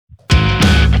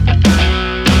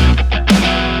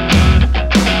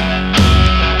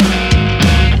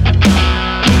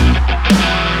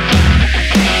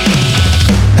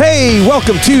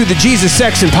welcome to the Jesus,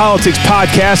 Sex, and Politics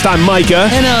podcast. I'm Micah.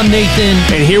 And I'm Nathan.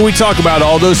 And here we talk about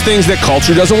all those things that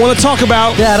culture doesn't want to talk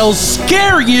about. That'll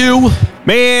scare you.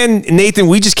 Man, Nathan,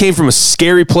 we just came from a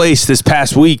scary place this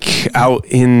past week out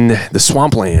in the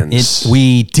swamplands.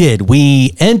 We did.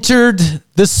 We entered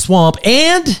the swamp,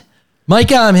 and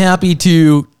Micah, I'm happy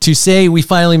to say we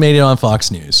finally made it on Fox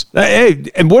News. Hey,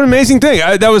 and what an amazing thing.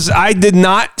 I did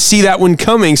not see that one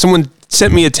coming. Someone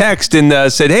sent me a text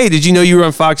and said, "Hey, did you know you were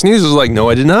on Fox News?" I was like, "No,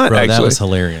 I did not." Bro, actually, that was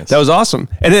hilarious. That was awesome.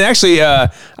 And then actually, I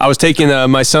was taking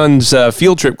my son's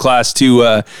field trip class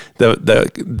to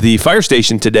the fire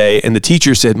station today, and the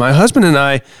teacher said, "My husband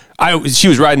and she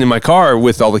was riding in my car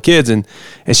with all the kids, and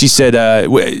she said,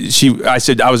 I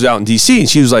said I was out in D.C., and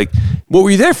she was like, what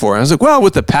were you there for?" And I was like, well,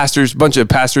 with the pastors, bunch of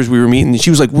pastors we were meeting. And she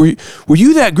was like, were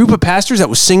you that group of pastors that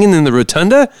was singing in the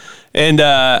rotunda? And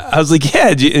I was like,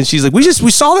 yeah. And she's like, we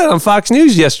saw that on Fox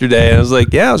News yesterday. And I was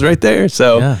like, yeah, I was right there.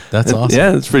 So yeah, that's awesome.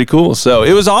 Yeah, that's pretty cool. So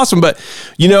it was awesome. But,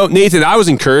 Nathan, I was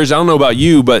encouraged. I don't know about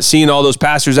you, but seeing all those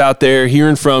pastors out there,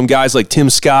 hearing from guys like Tim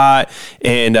Scott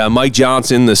and Mike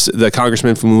Johnson, the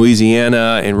congressman from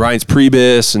Louisiana, and Reince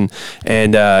Priebus,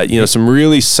 and some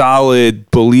really solid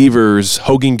believers,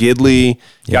 Hogan Gidley,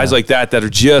 guys like that are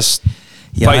just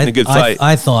fighting a good fight.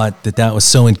 I thought that was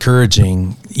so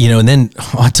encouraging, and then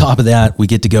on top of that, we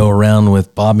get to go around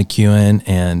with Bob McEwen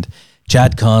and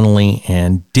Chad Connolly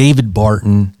and David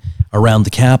Barton around the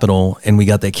Capitol, and we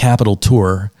got that Capitol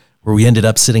tour where we ended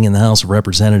up sitting in the House of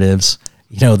Representatives.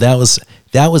 That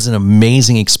was an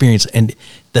amazing experience. And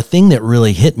the thing that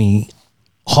really hit me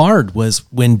hard was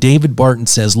when David Barton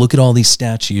says, look at all these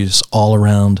statues all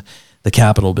around the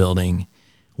Capitol building.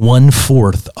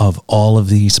 1/4 of all of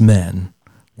these men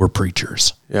were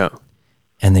preachers. Yeah.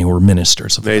 And they were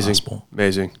ministers of the gospel.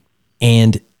 Amazing.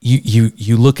 And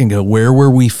you look and go, where were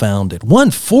we founded?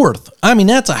 1/4. I mean,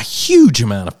 that's a huge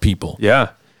amount of people. Yeah.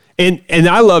 And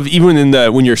I love even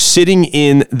when you're sitting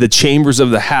in the chambers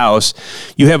of the House,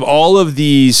 you have all of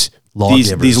these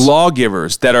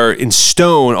lawgivers that are in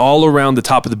stone all around the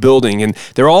top of the building, and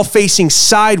they're all facing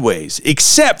sideways,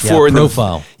 except for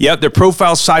profile. Their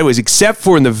profile sideways, except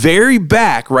for in the very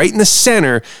back, right in the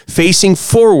center, facing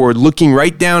forward, looking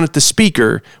right down at the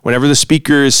speaker. Whenever the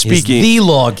speaker is speaking,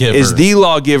 is the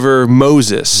lawgiver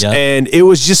Moses. Yep. And it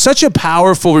was just such a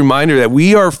powerful reminder that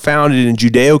we are founded in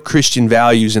Judeo-Christian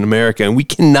values in America, and we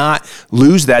cannot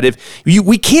lose that.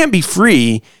 We can't be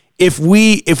free if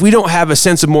we don't have a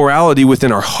sense of morality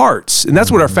within our hearts. And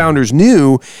that's what our founders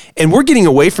knew, and we're getting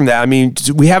away from that. I mean,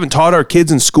 we haven't taught our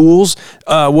kids in schools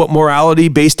what morality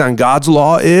based on God's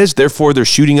law is. Therefore, they're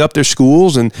shooting up their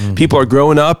schools, and people are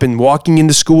growing up and walking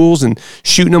into schools and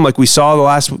shooting them, like we saw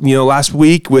last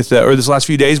week with or this last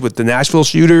few days with the Nashville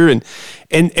shooter.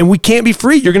 And we can't be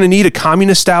free. You're going to need a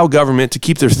communist-style government to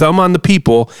keep their thumb on the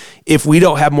people if we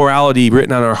don't have morality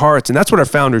written on our hearts. And that's what our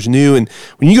founders knew. And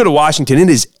when you go to Washington, it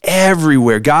is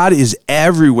everywhere. God is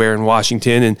everywhere in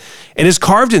Washington, and it's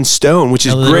carved in stone, which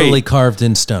is literally great. Carved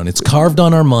in stone. It's carved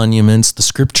on our monuments. The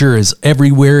scripture is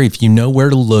everywhere. If you know where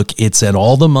to look, it's at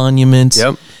all the monuments.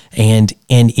 Yep. And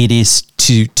it is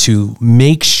to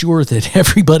make sure that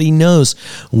everybody knows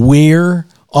where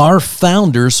our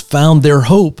founders found their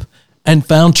hope and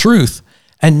found truth.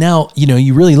 And now,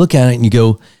 you really look at it and you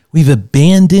go, we've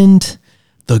abandoned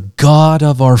the God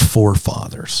of our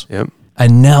forefathers. Yep.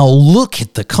 And now look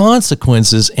at the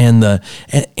consequences and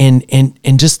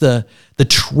just the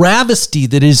travesty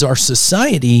that is our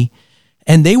society.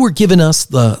 And they were giving us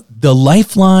the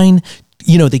lifeline.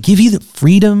 They give you the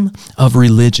freedom of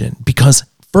religion because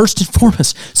first and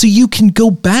foremost, so you can go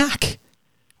back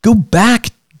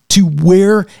to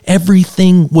where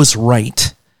everything was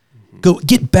right. Go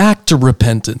get back to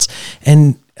repentance.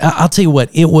 And I'll tell you what,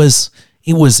 it was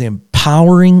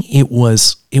empowering. It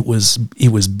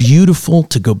was beautiful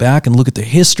to go back and look at the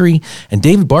history. And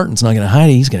David Barton's not going to hide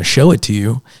it. He's going to show it to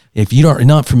you. If you are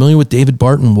not familiar with David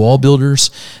Barton Wall Builders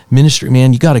Ministry,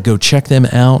 man, you got to go check them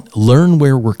out. Learn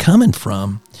where we're coming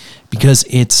from, because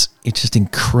it's just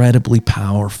incredibly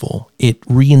powerful. It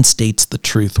reinstates the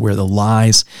truth where the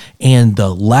lies and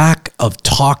the lack of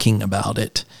talking about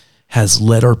it has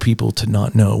led our people to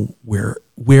not know where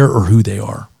or who they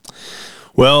are.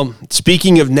 Well,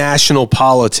 speaking of national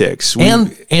politics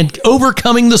and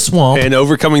overcoming the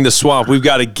swamp, we've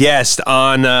got a guest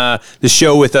on the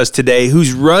show with us today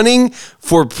who's running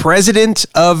for president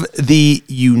of the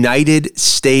United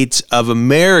States of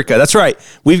America. That's right.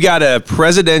 We've got a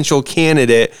presidential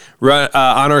candidate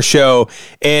on our show.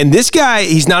 And this guy,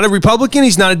 he's not a Republican.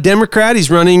 He's not a Democrat. He's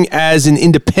running as an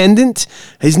independent.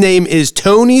 His name is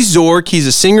Tony Zorc. He's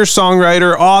a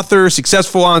singer-songwriter, author,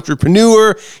 successful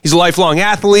entrepreneur. He's a lifelong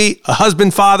athlete, a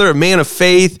husband, father, a man of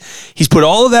faith. He's put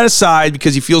all of that aside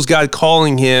because he feels God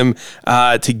calling him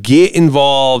to get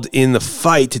involved in the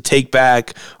fight to take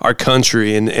back our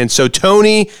country. And so,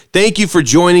 Tony, thank you for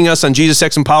joining us on Jesus,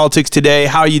 Sex, and Politics today.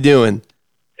 How are you doing?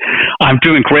 I'm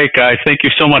doing great, guys. Thank you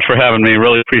so much for having me.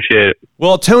 Really appreciate it.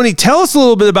 Well, Tony, tell us a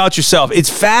little bit about yourself. It's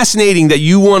fascinating that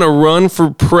you want to run for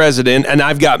president, and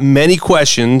I've got many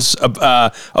questions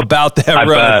about that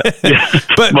run.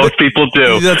 but most people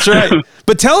do. That's right.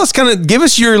 But tell us, give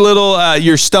us your little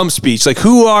your stump speech. Like,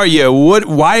 who are you?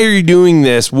 Why are you doing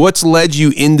this? What's led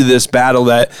you into this battle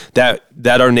that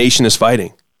our nation is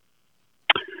fighting?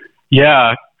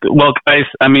 Yeah. Well, guys,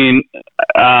 I mean,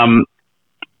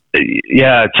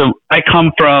 so I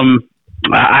come from,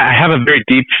 I have a very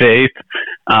deep faith.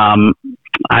 I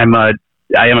am a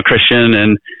Christian,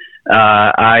 and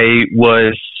I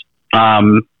was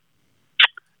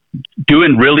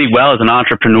doing really well as an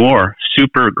entrepreneur.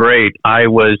 Super great. I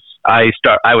was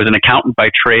an accountant by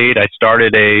trade. I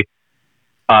started a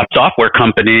software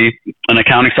company, an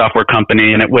accounting software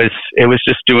company, and it was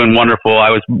just doing wonderful.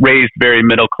 I was raised very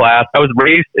middle class. I was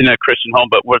raised in a Christian home,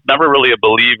 but was never really a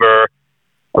believer.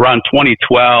 Around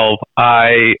 2012,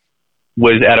 I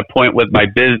was at a point with my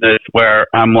business where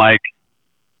I'm like,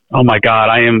 oh my God,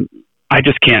 I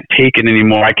just can't take it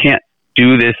anymore. I can't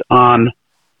do this on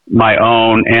my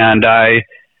own. And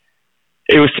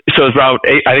it was about,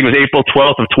 I think it was April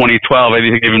 12th of 2012. I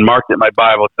think I even marked it in my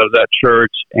Bible. So I was at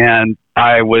church, and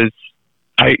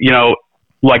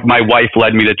like my wife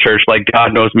led me to church. Like,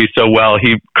 God knows me so well.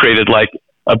 He created like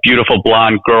a beautiful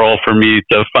blonde girl for me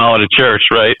to follow to church,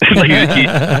 right?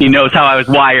 Like he knows how I was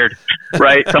wired,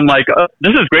 right? So I'm like, oh,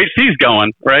 this is great. She's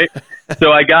going, right?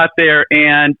 So I got there,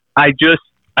 and I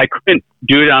couldn't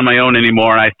do it on my own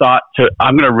anymore. And I thought,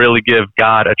 I'm going to really give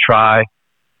God a try.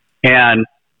 And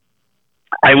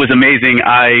it was amazing.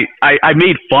 I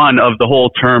made fun of the whole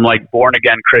term, like born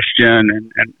again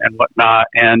Christian and whatnot.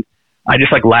 And I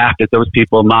just like laughed at those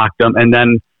people, mocked them. And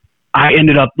then I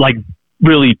ended up like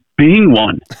really being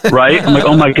one, right? I'm like,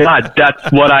 oh my God,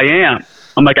 that's what I am.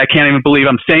 I'm like, I can't even believe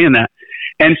I'm saying that.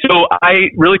 And so I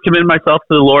really committed myself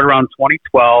to the Lord around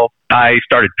 2012. I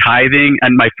started tithing,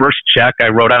 and my first check I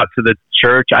wrote out to the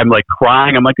church. I'm like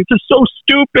crying. I'm like, this is so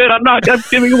stupid. I'm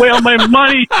giving away all my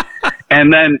money.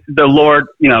 And then the Lord,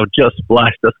 just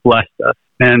blessed us.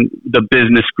 And the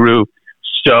business grew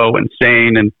so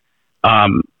insane. And,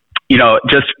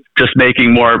 just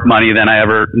making more money than I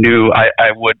ever knew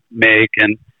I would make.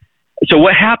 And so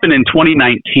what happened in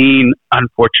 2019,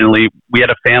 unfortunately, we had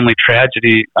a family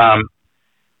tragedy.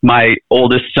 My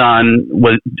oldest son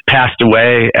passed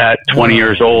away at 20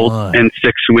 years old in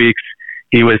 6 weeks.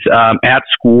 He was at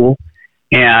school,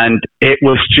 and it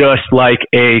was just like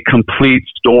a complete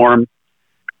storm.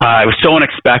 It was so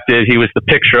unexpected. He was the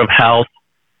picture of health.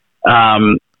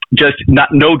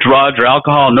 No drugs or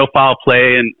alcohol, no foul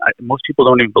play. And most people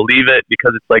don't even believe it,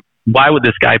 because it's like, why would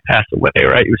this guy pass away,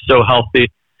 right? He was so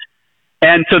healthy.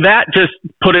 And so that just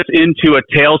put us into a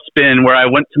tailspin where I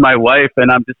went to my wife, and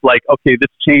I'm just like, okay,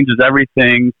 this changes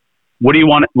everything. What do you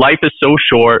want? Life is so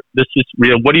short. This is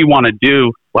real. What do you want to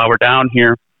do while we're down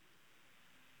here?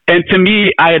 And to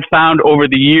me, I had found over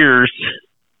the years,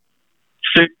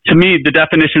 to me, the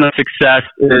definition of success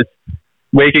is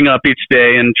waking up each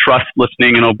day and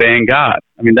listening and obeying God.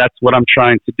 I mean, that's what I'm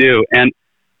trying to do. And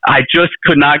I just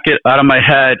could not get out of my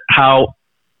head how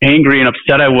angry and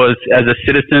upset I was as a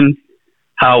citizen,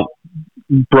 how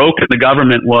broken the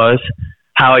government was,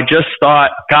 how I just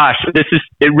thought, gosh,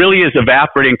 it really is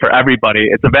evaporating for everybody.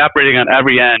 It's evaporating on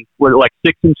every end. We're like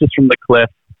 6 inches from the cliff.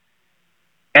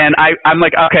 And I'm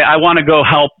like, okay, I want to go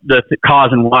help the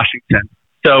cause in Washington.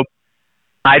 So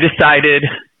I decided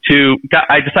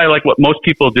like what most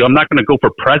people do. I'm not going to go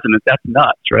for president. That's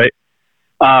nuts, right?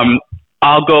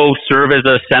 I'll go serve as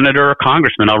a senator or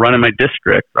congressman. I'll run in my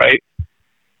district, right?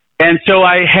 And so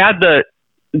I had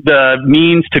the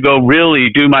means to go really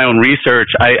do my own research.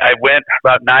 I went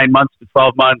about 9 months to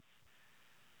 12 months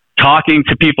talking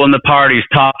to people in the parties,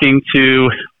 talking to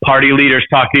party leaders,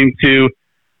 talking to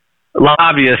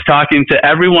lobbyists, talking to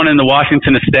everyone in the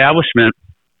Washington establishment.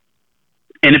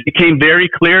 And it became very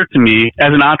clear to me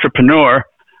as an entrepreneur,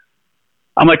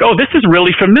 I'm like, oh, this is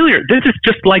really familiar. This is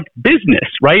just like business,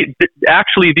 right?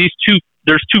 Actually, there's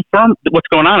two firms. What's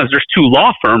going on is there's two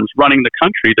law firms running the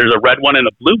country. There's a red one and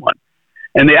a blue one.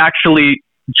 And they actually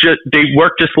they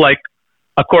work just like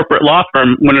a corporate law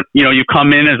firm. When you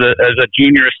come in as a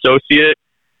junior associate,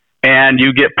 and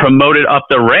you get promoted up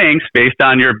the ranks based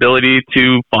on your ability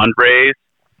to fundraise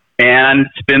and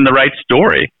spin the right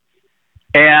story.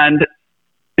 And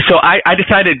so I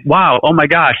decided, wow, oh my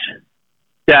gosh,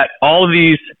 that all of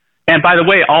these, And by the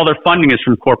way, all their funding is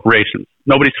from corporations.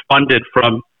 Nobody's funded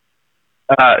from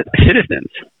citizens,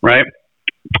 right?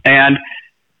 And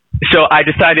so I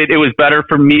decided it was better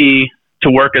for me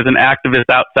to work as an activist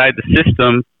outside the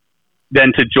system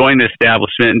than to join the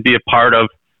establishment and be a part of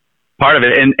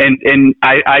it. And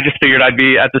I just figured I'd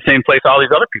be at the same place all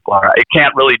these other people are. I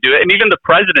can't really do it. And even the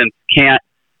president can't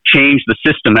change the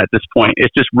system at this point.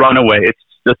 It's just runaway. It's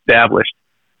established.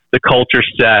 The culture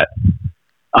set.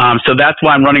 So that's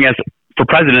why I'm running for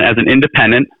president as an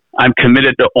independent. I'm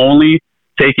committed to only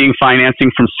taking financing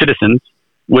from citizens,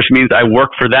 which means I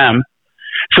work for them.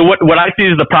 So what I see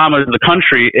as the problem of the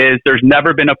country is there's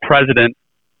never been a president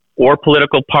or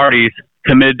political parties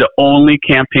committed to only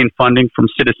campaign funding from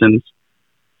citizens.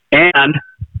 And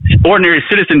ordinary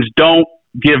citizens don't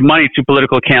give money to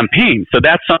political campaigns. So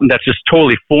that's something that's just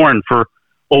totally foreign for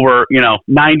over,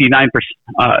 99%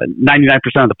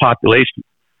 of the population.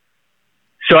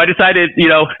 So I decided,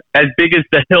 as big as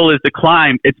the hill is to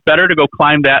climb, it's better to go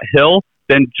climb that hill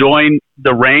than join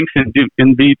the ranks and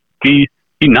be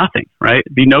nothing, right?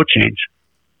 Be no change.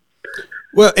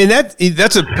 Well, and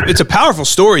it's a powerful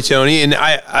story, Tony, and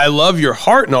I love your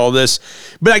heart in all this.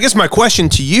 But I guess my question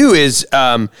to you is,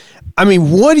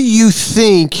 what do you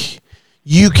think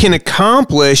you can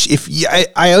accomplish if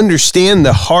I understand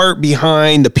the heart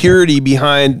behind, the purity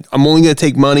behind, I'm only going to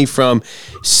take money from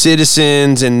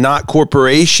citizens and not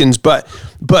corporations, but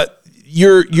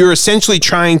you're essentially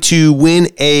trying to win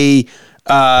a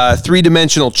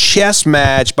three-dimensional chess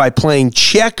match by playing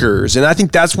checkers. And I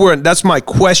think that's my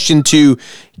question to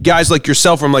guys like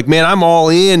yourself. I'm like, man, I'm all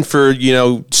in for,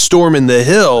 storming the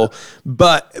hill,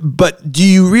 but do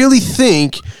you really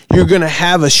think you're going to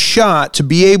have a shot to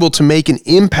be able to make an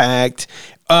impact?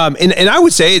 And I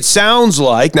would say it sounds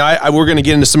like, now we're going to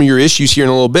get into some of your issues here in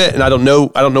a little bit, and I don't know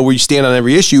where you stand on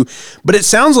every issue, but it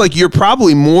sounds like you're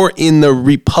probably more in the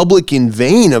Republican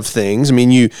vein of things. I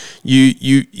mean,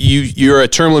 you're a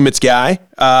term limits guy.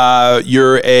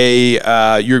 You're a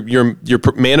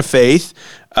man of faith.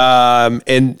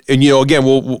 And again,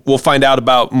 we'll find out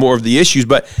about more of the issues,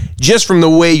 but just from the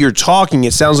way you're talking,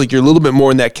 it sounds like you're a little bit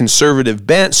more in that conservative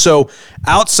bent. So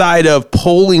outside of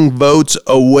polling votes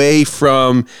away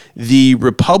from the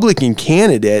Republican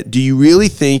candidate, do you really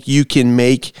think you can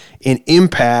make an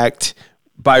impact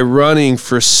by running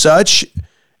for such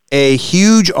a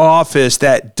huge office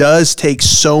that does take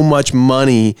so much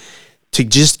money to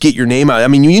just get your name out? I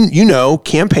mean,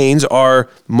 campaigns are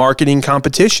marketing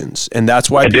competitions, and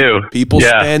that's why people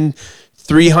spend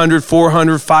 $300,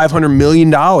 $400, $500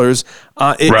 million.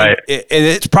 Right. And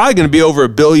it's probably going to be over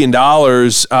 $1 billion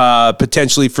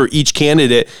potentially for each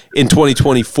candidate in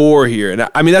 2024 here. And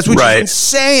I mean, that's what is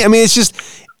insane. I mean, it's just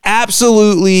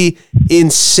absolutely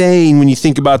insane when you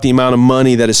think about the amount of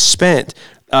money that is spent.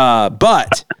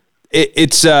 But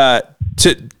it's I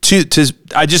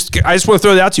just want to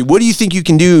throw that out to you. What do you think you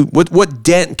can do? What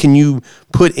dent can you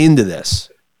put into this?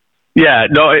 Yeah,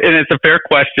 no, and it's a fair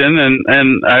question,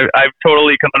 and I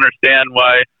totally can understand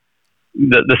why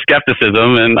the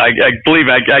skepticism, and I believe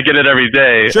I get it every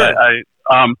day. Sure.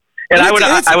 I would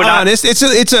honest.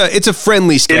 It's a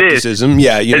friendly skepticism.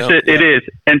 Yeah, it is,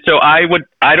 and so I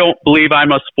don't believe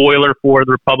I'm a spoiler for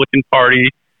the Republican Party.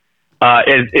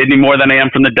 Any more than I am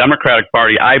from the Democratic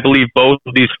Party. I believe both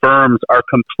of these firms are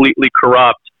completely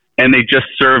corrupt, and they just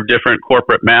serve different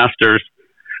corporate masters.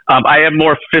 I am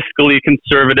more fiscally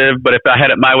conservative, but if I had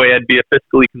it my way, I'd be a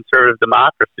fiscally conservative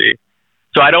democracy.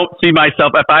 So I don't see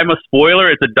myself, if I'm a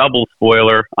spoiler, it's a double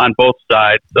spoiler on both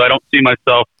sides. So I don't see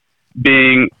myself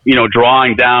being,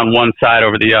 drawing down one side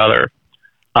over the other.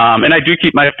 And I do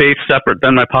keep my faith separate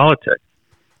than my politics.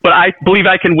 But I believe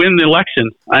I can win the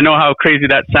election. I know how crazy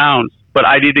that sounds, but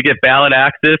I need to get ballot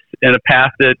access and a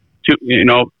path to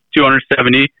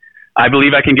 270. I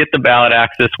believe I can get the ballot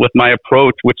access with my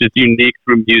approach, which is unique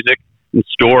through music and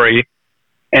story.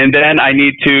 And then I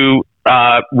need to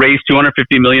raise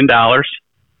 $250 million.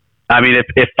 I mean,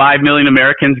 if 5 million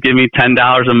Americans give me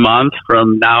 $10 a month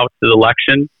from now to the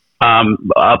election,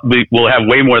 we'll have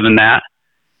way more than that.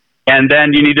 And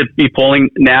then you need to be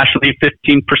polling nationally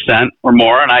 15% or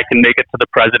more, and I can make it to the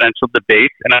presidential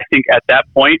debates. And I think at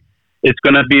that point, it's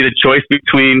going to be the choice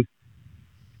between,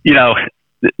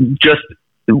 just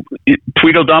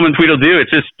Tweedledum and Tweedledoo.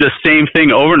 It's just the same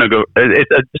thing over and over.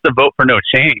 It's just a vote for no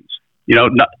change. At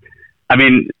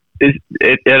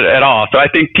all. So I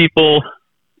think people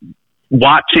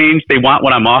want change. They want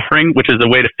what I'm offering, which is a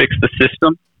way to fix the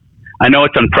system. I know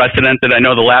it's unprecedented. I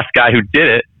know the last guy who did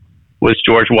it was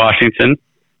George Washington.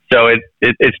 So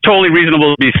it's totally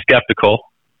reasonable to be skeptical.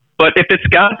 But if it's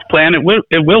God's plan, it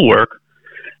will work.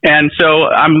 And so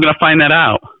I'm going to find that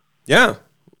out. Yeah,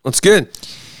 that's good.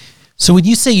 So when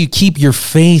you say you keep your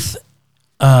faith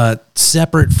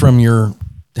separate from your,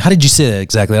 how did you say that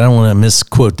exactly? I don't want to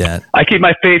misquote that. I keep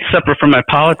my faith separate from my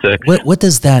politics. What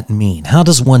does that mean? How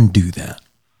does one do that?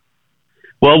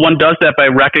 Well, one does that by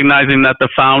recognizing that the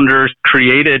founders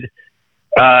created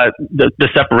the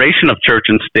separation of church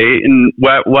and state, and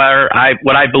what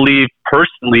I believe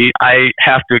personally, I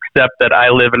have to accept that I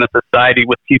live in a society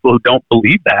with people who don't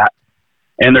believe that,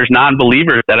 and there's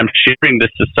non-believers that I'm sharing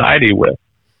this society with.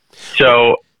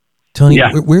 So, Tony,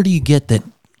 where do you get that?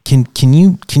 Can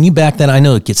you back that? I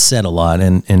know it gets said a lot,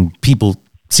 and people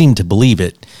seem to believe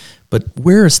it, but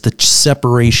where is the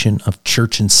separation of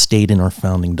church and state in our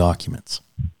founding documents?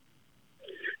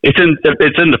 It's in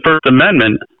the First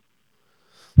Amendment.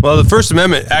 Well, the First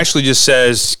Amendment actually just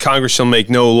says Congress shall make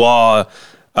no law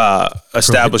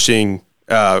establishing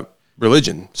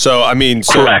religion. So, I mean,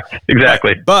 correct,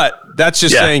 exactly. But that's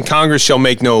just saying Congress shall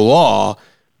make no law.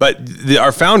 But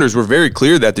our founders were very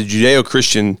clear that the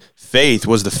Judeo-Christian faith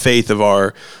was the faith of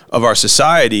our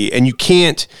society, and you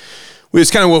can't. It's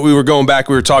kind of what we were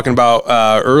talking about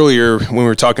earlier when we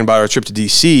were talking about our trip to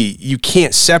D.C. You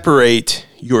can't separate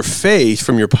your faith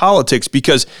from your politics,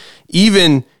 because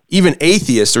even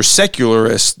atheists or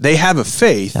secularists, they have a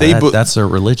faith. That's their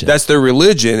religion. That's their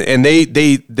religion, and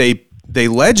they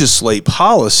legislate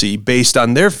policy based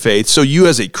on their faith. So you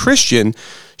as a Christian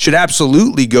should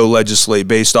absolutely go legislate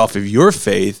based off of your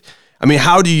faith. I mean,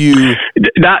 how do you...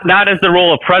 Not as the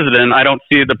role of president. I don't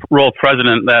see the role of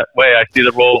president that way. I see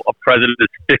the role of president as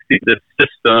fixing the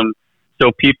system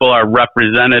so people are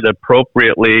represented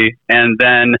appropriately. And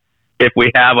then if we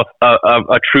have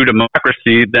a true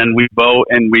democracy, then we vote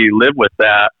and we live with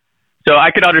that. So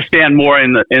I could understand more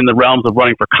in the realms of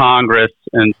running for Congress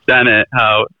and Senate,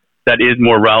 how that is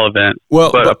more relevant.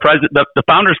 Well, but the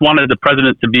founders wanted the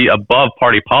president to be above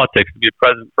party politics, to be a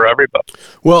president for everybody.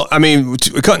 Well, I mean,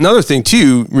 another thing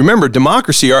too, remember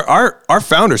democracy, our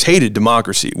founders hated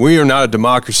democracy. We are not a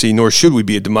democracy, nor should we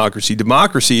be a democracy.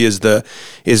 Democracy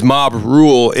is mob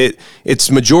rule.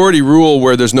 It's majority rule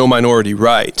where there's no minority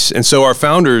rights. And so our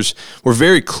founders were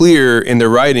very clear in their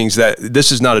writings that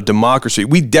this is not a democracy.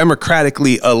 We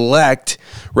democratically elect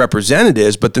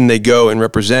representatives, but then they go and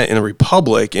represent in a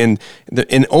republic, and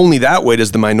only that way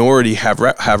does the minority have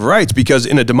rights. Because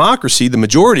in a democracy, the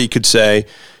majority could say,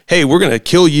 "Hey, we're going to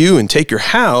kill you and take your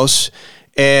house,"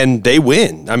 and they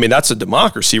win. I mean, that's a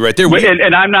democracy right there.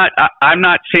 And I'm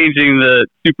not changing the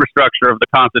superstructure of the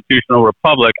constitutional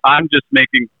republic. I'm just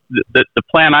making the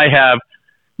plan I have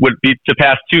would be to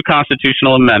pass 2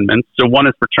 constitutional amendments. So one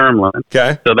is for term limits.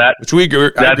 Okay. So which we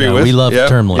agree with. We love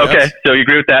term limits. Okay. So you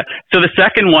agree with that. So the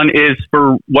second one is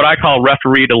for what I call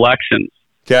refereed elections.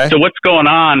 Okay. So what's going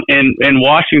on in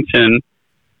Washington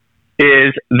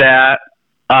is that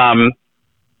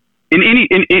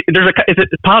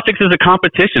politics is a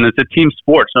competition. It's a team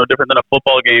sport. It's no different than a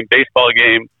football game, baseball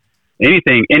game,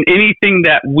 anything. And anything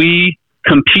that we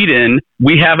compete in,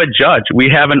 we have a judge, we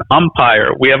have an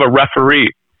umpire, we have a referee.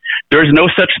 There's no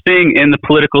such thing in the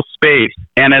political space.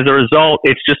 And as a result,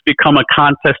 it's just become a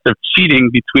contest of cheating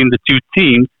between the two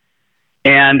teams.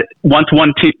 And once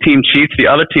one team cheats, the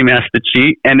other team has to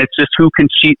cheat. And it's just who can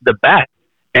cheat the best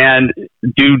and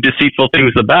do deceitful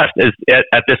things the best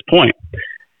at this point.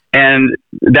 And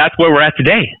that's where we're at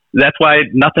today. That's why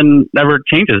nothing ever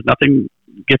changes. Nothing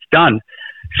gets done.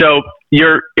 So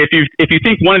if you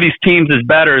think one of these teams is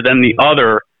better than the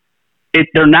other,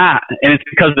 they're not, and it's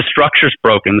because the structure's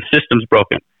broken, the system's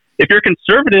broken. If you're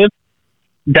conservative,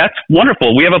 that's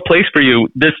wonderful. We have a place for you.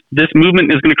 This movement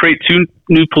is going to create 2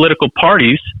 new political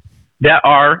parties that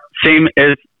are same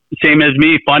as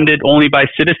me, funded only by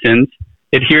citizens,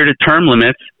 adhere to term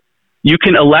limits. You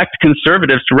can elect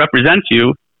conservatives to represent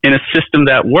you in a system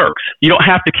that works. You don't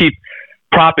have to keep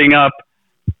propping up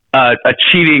a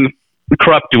cheating,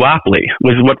 corrupt duopoly,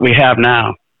 which is what we have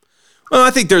now. Well,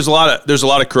 I think there's a lot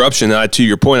of corruption. To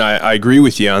your point, I agree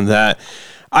with you on that.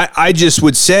 I just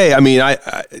would say, I mean,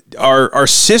 our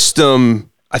system,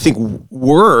 I think,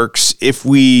 works if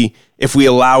we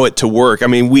allow it to work. I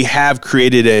mean, we have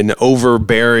created an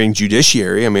overbearing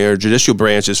judiciary. I mean, our judicial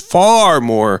branch is far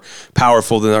more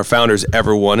powerful than our founders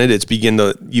ever wanted.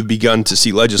 You've begun to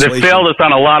see legislation. They failed us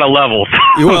on a lot of levels.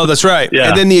 Well, that's right. Yeah.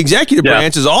 And then the executive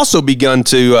branch has also begun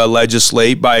to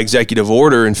legislate by executive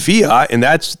order and fiat, and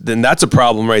that's a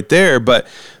problem right there. But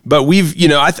we've,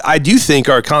 I do think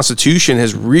our Constitution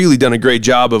has really done a great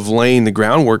job of laying the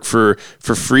groundwork for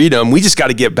freedom. We just got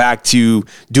to get back to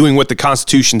doing what the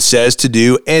Constitution says to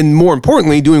do, and more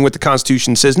importantly, doing what the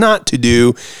Constitution says not to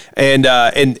do. And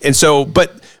so,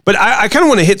 but But I kind of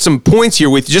want to hit some points here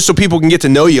with just so people can get to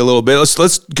know you a little bit.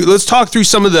 Let's talk through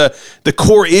some of the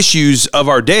core issues of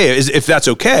our day, if that's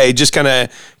okay. Just kind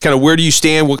of where do you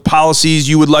stand? What policies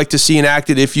you would like to see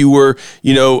enacted if you were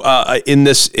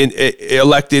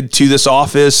elected to this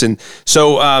office? And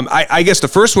so I guess the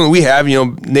first one we have,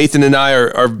 Nathan and I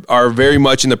are very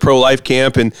much in the pro-life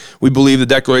camp, and we believe the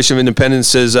Declaration of Independence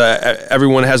says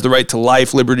everyone has the right to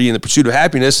life, liberty, and the pursuit of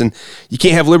happiness, and you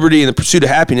can't have liberty and the pursuit of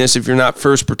happiness if you're not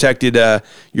first protected.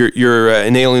 Your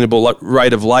inalienable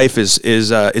right of life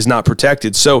is not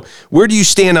protected. So where do you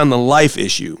stand on the life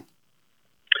issue?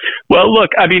 Well, look,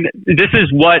 I mean, this is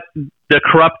what the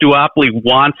corrupt duopoly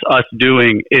wants us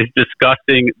doing, is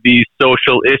discussing these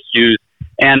social issues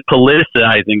and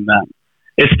politicizing them.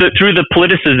 It's through the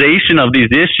politicization of these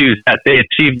issues that they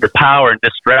achieve their power and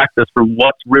distract us from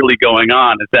what's really going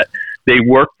on. Is that they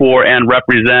work for and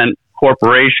represent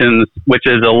corporations, which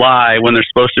is a lie, when they're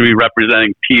supposed to be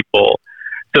representing people.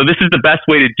 So this is the best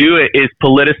way to do it, is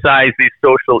politicize these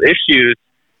social issues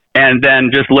and then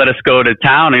just let us go to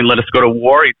town and let us go to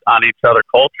war on each other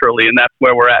culturally. And that's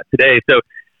where we're at today. So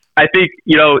I think,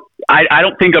 I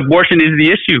don't think abortion is the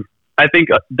issue. I think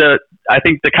the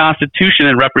Constitution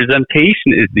and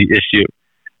representation is the issue.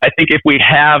 I think if we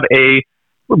have a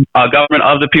government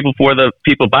of the people, for the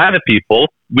people, by the people,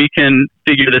 we can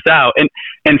figure this out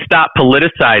and stop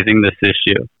politicizing this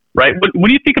issue, right?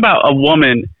 When you think about a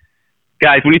woman,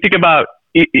 guys, when you think about,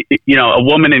 a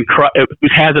woman who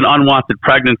has an unwanted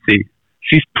pregnancy,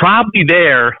 she's probably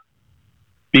there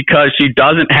because she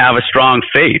doesn't have a strong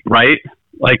faith, right?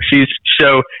 Like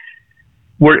so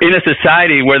we're in a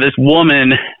society where this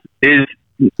woman is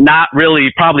not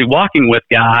really probably walking with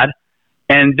God.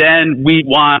 And then we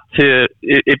want to,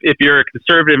 if you're a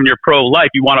conservative and you're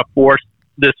pro-life, you want to force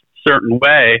this certain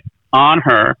way on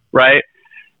her, right?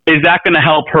 Is that going to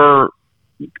help her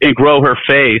and grow her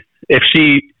faith if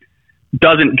she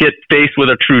doesn't get faced with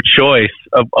a true choice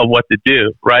of what to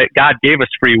do, right? God gave us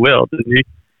free will, didn't he?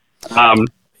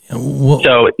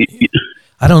 So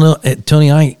I don't know,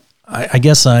 Tony, I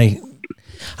guess I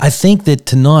think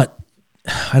that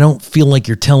I don't feel like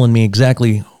you're telling me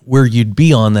exactly where you'd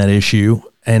be on that issue.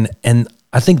 And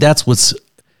I think that's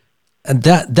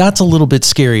that's a little bit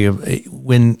scary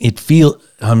when it feels,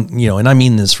 and I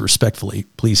mean this respectfully,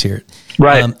 please hear it.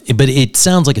 Right. But it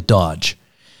sounds like a dodge.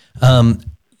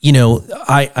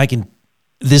 I can,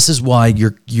 this is why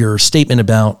your statement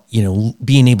about,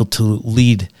 being able to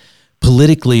lead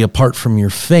politically apart from your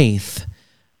faith,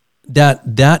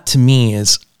 that to me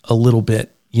is a little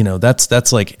bit,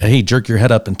 that's like, hey, jerk your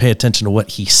head up and pay attention to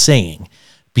what he's saying,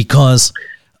 because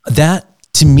that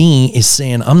to me is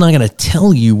saying, I'm not going to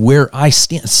tell you where I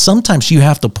stand. Sometimes you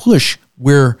have to push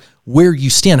where you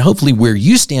stand. Hopefully where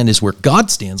you stand is where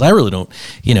God stands. I really don't,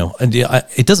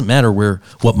 it doesn't matter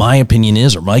what my opinion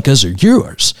is or Micah's or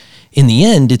yours. In the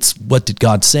end, it's what did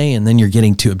God say? And then you're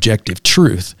getting to objective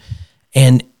truth.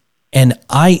 And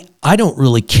I don't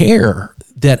really care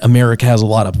that America has a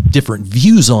lot of different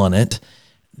views on it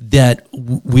that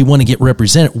we want to get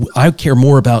represented. I care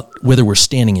more about whether we're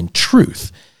standing in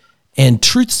truth. And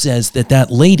truth says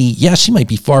that lady, she might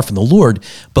be far from the Lord,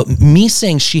 but me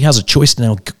saying she has a choice to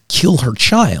now kill her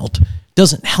child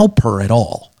doesn't help her at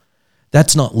all.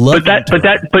 That's not love.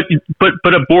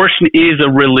 But abortion is a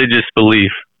religious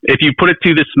belief. If you put it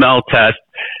to the smell test,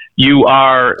 you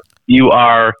are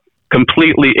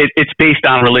completely. It's based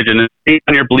on religion. It's based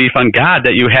on your belief on God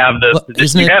that you have the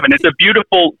position you have, and it's a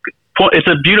beautiful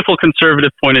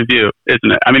conservative point of view,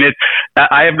 isn't it? I mean,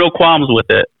 I have no qualms with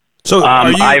it. So are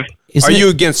you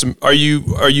against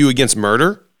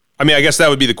murder? I mean, I guess that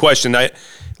would be the question.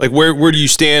 Where do you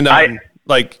stand on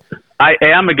I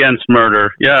am against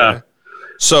murder. Yeah.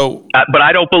 So, but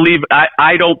I don't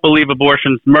believe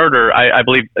abortion's murder. I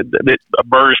believe that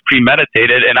murder is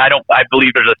premeditated, and I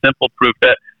believe there's a simple proof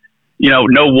that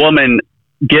no woman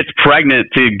gets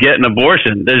pregnant to get an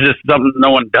abortion. There's just something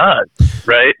no one does,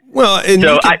 right? Well, and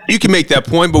so you can make that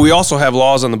point, but we also have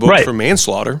laws on the books for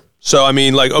manslaughter. So, I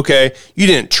mean, okay, you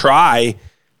didn't try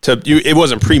it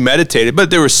wasn't premeditated, but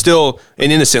there was still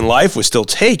an innocent life was still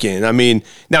taken. I mean,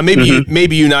 now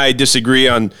maybe you and I disagree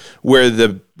on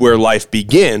where life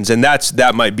begins, and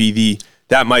that might be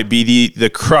the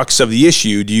crux of the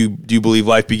issue. Do you believe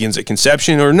life begins at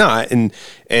conception or not? And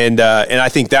I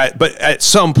think that, but at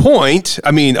some point,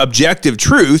 I mean, objective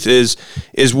truth is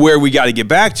where we got to get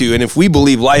back to. And if we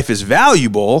believe life is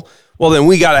valuable, well, then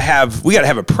we got to have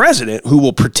a president who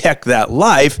will protect that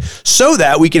life so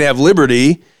that we can have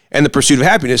liberty and the pursuit of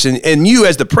happiness. And you,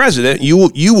 as the president, you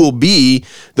will be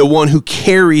the one who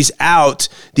carries out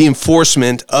the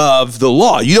enforcement of the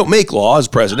law. You don't make law as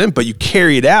president, but you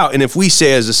carry it out. And if we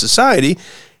say as a society,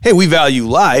 hey, we value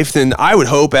life, then I would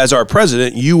hope as our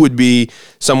president, you would be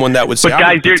someone that would say, but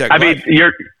guys,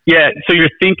 so you're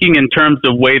thinking in terms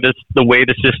of the way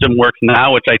the system works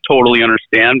now, which I totally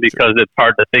understand because it's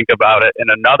hard to think about it in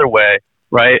another way.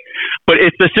 Right. But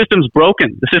if the system's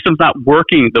broken, the system's not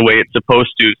working the way it's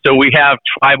supposed to. So we have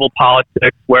tribal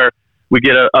politics where we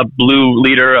get a blue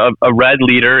leader, a red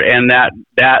leader, and that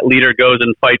leader goes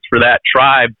and fights for that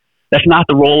tribe. That's not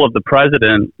the role of the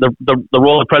president. The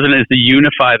role of the president is to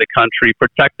unify the country,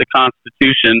 protect the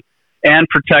Constitution, and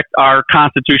protect our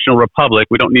constitutional republic.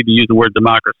 We don't need to use the word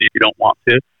democracy if you don't want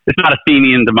to. It's not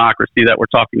Athenian democracy that we're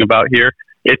talking about here.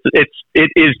 It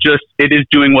is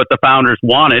doing what the founders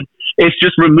wanted. It's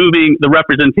just removing the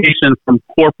representation from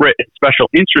corporate and special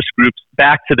interest groups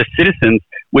back to the citizens,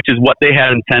 which is what they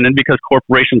had intended because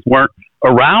corporations weren't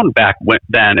around back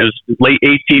then. It was late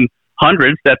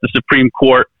 1800s that the Supreme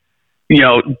Court,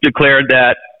 declared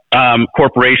that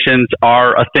corporations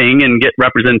are a thing and get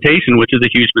representation, which is a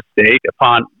huge mistake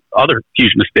upon other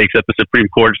huge mistakes that the Supreme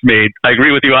Court's made. I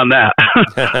agree with you on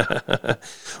that.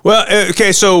 Well,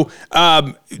 okay, so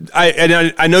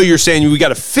I know you're saying we got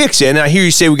to fix it, and I hear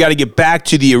you say we got to get back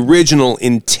to the original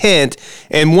intent.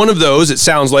 And one of those, it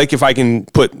sounds like, if I can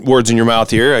put words in your mouth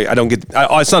here,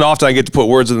 it's not often I get to put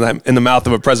words in the mouth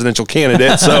of a presidential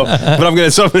candidate. So, but I'm going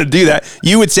to do that.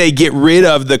 You would say get rid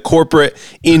of the corporate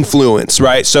influence,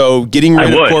 right? So getting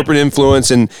rid of corporate influence,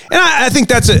 and I think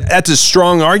that's a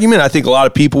strong argument. I think a lot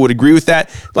of people would agree with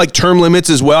that. Like term limits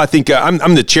as well. I think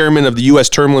I'm the chairman of the U.S.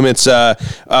 Term Limits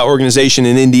organization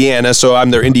in Indiana, so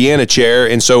I'm their Indiana chair,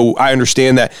 and so I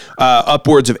understand that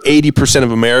upwards of 80%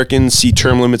 of Americans see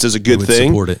term limits as a good thing.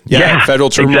 Support it. Yeah, federal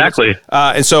term limits.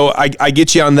 And so I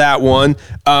get you on that one.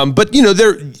 But you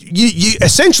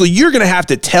essentially you're going to have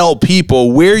to tell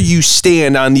people where you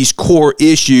stand on these core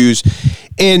issues.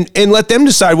 And let them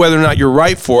decide whether or not you're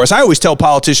right for us. I always tell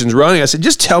politicians running, I said,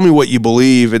 just tell me what you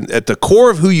believe and at the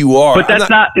core of who you are. But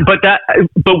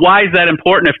but why is that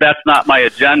important if that's not my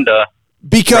agenda?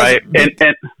 Because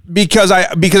right? because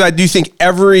I do think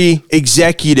every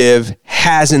executive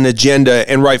has an agenda,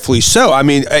 and rightfully so. I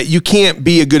mean, you can't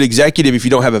be a good executive if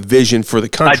you don't have a vision for the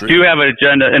country. I do have an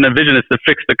agenda, and a vision is to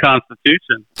fix the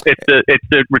Constitution. It's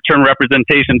to return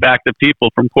representation back to people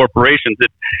from corporations.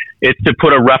 It's to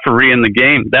put a referee in the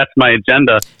game. That's my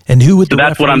agenda. And who would the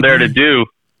that's what I'm there to do.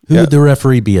 Who would the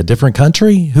referee be? A different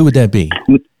country? Who would that be?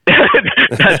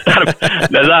 That's not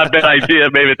a bad idea.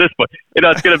 Maybe at this point,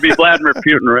 it's going to be Vladimir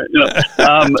Putin, right?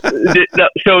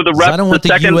 So the I don't want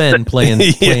the UN playing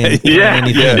anything.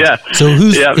 Yeah. So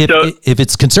if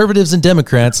it's conservatives and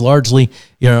Democrats, largely,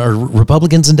 or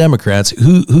Republicans and Democrats,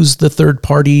 who's the third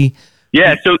party?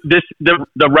 Yeah. So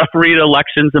the refereed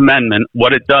elections amendment,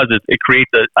 what it does is it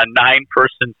creates a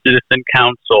 9-person citizen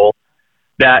council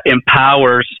that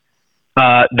empowers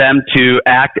them to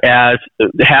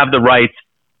have the rights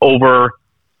over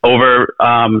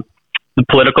the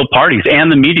political parties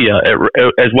and the media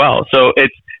as well. So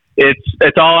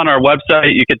it's all on our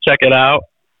website. You can check it out.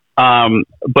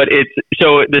 But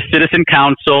the Citizen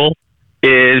Council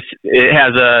has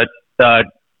a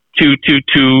two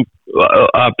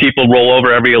people roll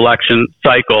over every election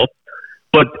cycle,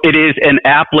 but it is an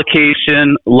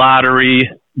application lottery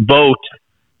vote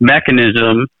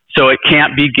mechanism. So it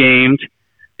can't be gamed.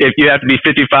 If you have to be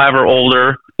 55 or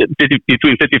older,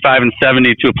 between 55 and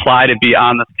 70 to apply to be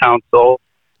on this council.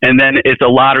 And then it's a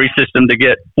lottery system to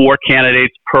get 4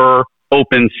 candidates per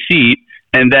open seat.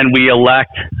 And then we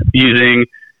elect using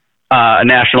a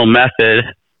national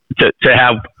method to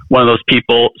have one of those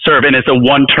people serve. And it's a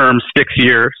 1-term,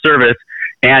 6-year service.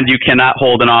 And you cannot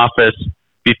hold an office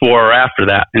before or after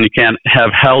that. And you can't have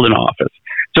held an office.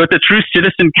 So it's a true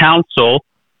citizen council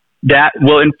that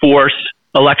will enforce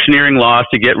electioneering laws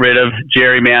to get rid of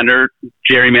gerrymandering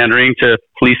to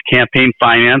police campaign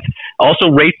finance. Also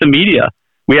rate the media.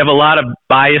 We have a lot of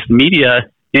biased media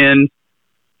in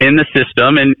the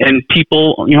system, and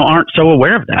people aren't so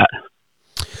aware of that.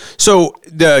 So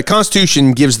the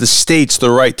Constitution gives the states the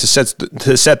right to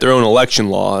set their own election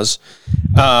laws.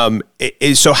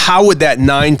 So how would that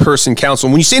 9-person council?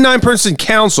 When you say 9-person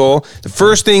council, the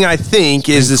first thing I think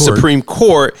is the Supreme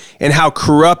Court and how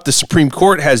corrupt the Supreme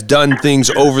Court has done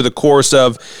things over the course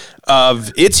of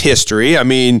its history. I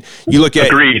mean, you look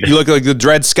at the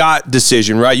Dred Scott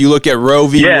decision, right? You look at Roe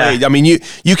v. Wade. I mean,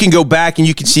 you can go back and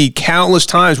you can see countless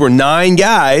times where 9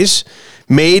 guys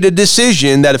made a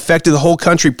decision that affected the whole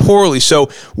country poorly. So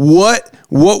what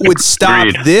what would stop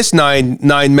Agreed. this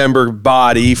nine-member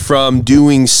body from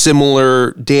doing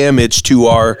similar damage to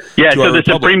our so our the republic?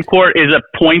 Supreme Court is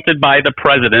appointed by the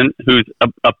president, who's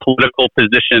a political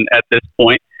position at this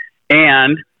point,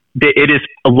 and it is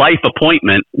a life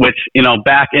appointment, which,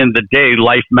 back in the day,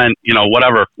 life meant,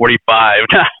 45,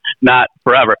 not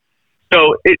forever.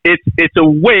 So it's a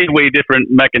way, way different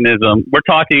mechanism. We're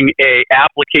talking a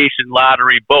application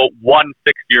lottery vote, 1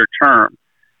 6-year term,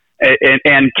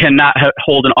 and cannot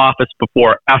hold an office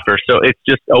before or after. So it's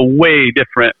just a way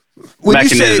different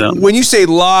mechanism. When you say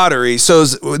lottery, so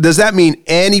does that mean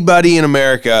anybody in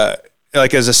America,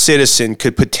 like as a citizen,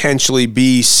 could potentially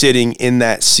be sitting in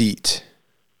that seat?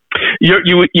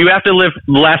 You have to live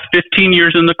the last 15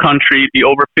 years in the country, be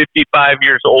over 55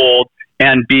 years old,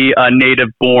 and be a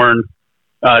native-born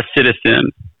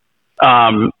citizen.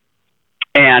 And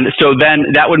so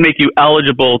then that would make you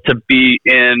eligible to be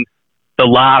in the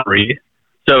lottery.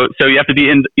 So you have to be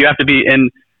in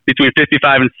between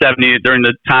 55 and 70 during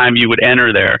the time you would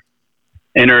enter there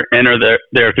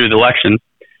through the election.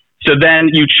 So then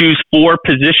you choose 4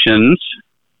 positions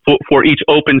for each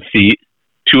open seat,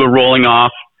 2 are rolling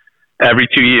off every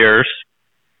 2 years.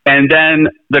 And then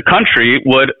the country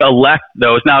would elect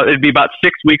those. Now it'd be about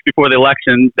 6 weeks before the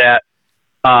election that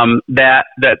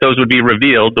those would be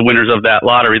revealed, the winners of that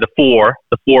lottery, the four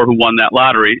who won that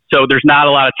lottery. So there's not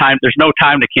a lot of time. There's no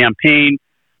time to campaign.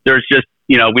 There's just,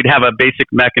 we'd have a basic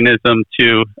mechanism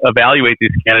to evaluate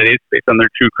these candidates based on their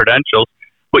true credentials,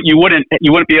 but you wouldn't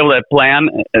be able to plan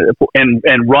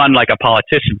and run like a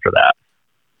politician for that.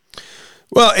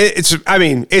 Well, it's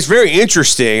very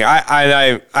interesting.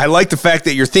 I like the fact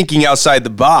that you're thinking outside the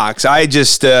box. I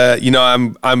just,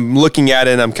 I'm looking at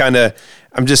it and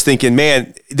I'm just thinking,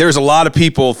 man, there's a lot of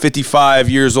people 55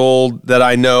 years old that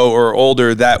I know or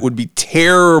older that would be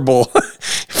terrible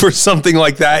for something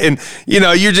like that. And,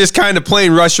 you're just kind of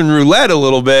playing Russian roulette a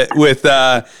little bit with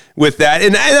that.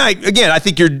 And I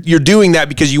think you're doing that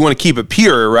because you want to keep it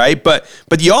pure, right? But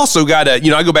you also got to,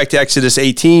 I go back to Exodus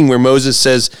 18 where Moses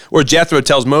says, or Jethro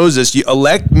tells Moses, you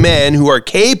elect men who are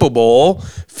capable,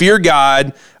 fear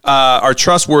God, are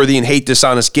trustworthy, and hate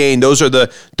dishonest gain. Those are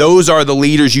the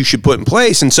leaders you should put in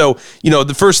place. And so,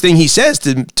 the first thing he says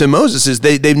to Moses is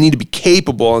they need to be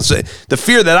capable. And so the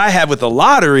fear that I have with the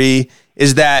lottery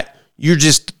is that you're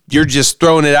just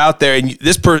throwing it out there, and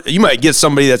you might get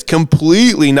somebody that's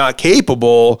completely not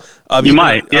capable of. You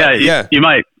might. But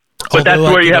that's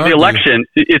where you have the election.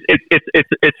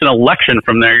 It's an election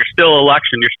from there. You're still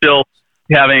election. You're still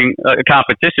having a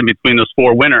competition between those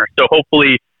 4 winners. So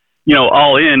hopefully,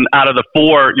 all in out of the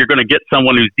 4, you're going to get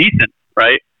someone who's decent,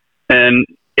 right? And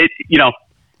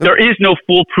there is no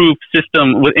foolproof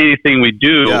system with anything we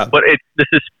do, but this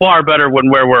is far better than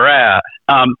where we're at.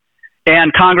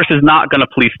 And Congress is not going to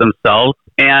police themselves.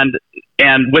 And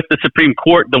with the Supreme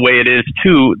Court the way it is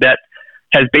too, that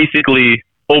has basically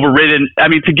overridden. I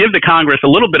mean, to give the Congress a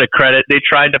little bit of credit, they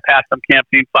tried to pass some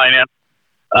campaign finance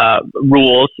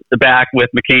rules back with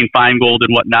McCain-Feingold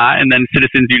and whatnot, and then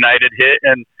Citizens United hit,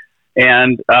 and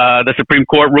the Supreme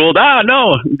Court ruled,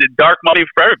 no, dark money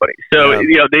for everybody. So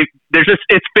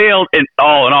it's failed in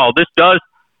all. This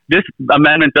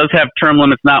amendment does have term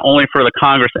limits not only for the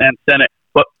Congress and Senate,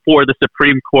 but for the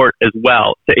Supreme Court as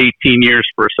well, to 18 years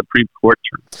for a Supreme Court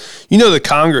term. The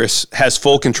Congress has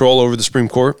full control over the Supreme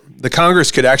Court. The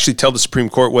Congress could actually tell the Supreme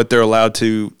Court what they're allowed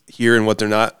to hear and what they're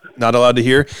not allowed to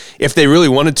hear. If they really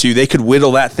wanted to, they could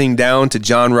whittle that thing down to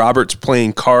John Roberts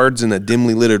playing cards in a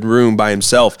dimly lit room by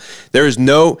himself. There is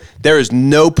no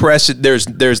precedent.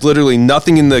 There's literally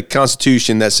nothing in the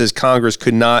Constitution that says Congress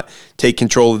could not take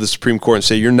control of the Supreme Court and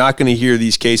say, you're not going to hear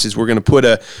these cases. We're going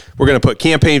to put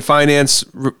campaign finance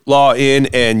law in,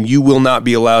 and you will not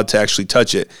be allowed to actually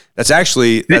touch it. And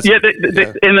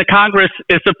the Congress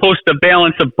is supposed to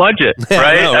balance a budget,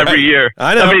 right? Every year.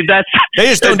 I know. I mean, they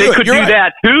just don't do it. They could do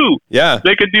that too. Yeah,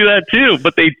 they could do that too,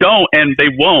 but they don't, and they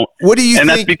won't. What do you think?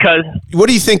 That's because. What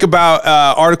do you think about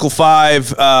Article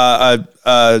 5?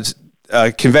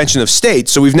 Convention of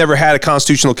States. So we've never had a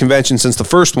constitutional convention since the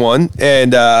first one,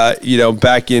 and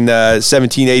back in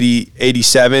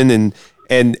 1787,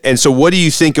 and so what do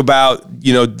you think about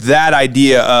that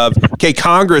idea of, okay,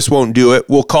 Congress won't do it,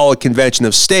 we'll call a convention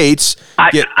of states?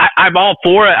 I'm all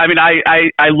for it. I mean,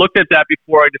 I looked at that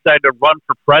before I decided to run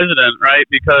for president, right?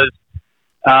 Because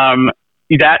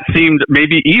that seemed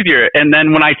maybe easier. And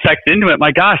then when I checked into it,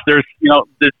 my gosh, there's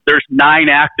 9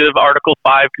 active Article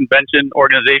 5 convention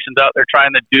organizations out there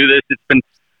trying to do this. It's been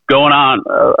going on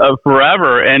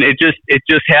forever, and it just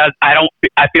has. I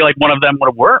feel like one of them would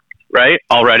have worked. right?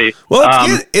 Already.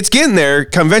 Well, it's getting there.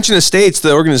 Convention of States,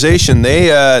 the organization,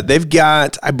 they've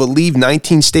got, I believe,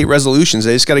 19 state resolutions.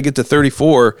 They just got to get to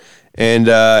 34, and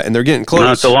they're getting close.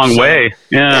 No, it's a long way.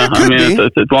 Yeah, it could be.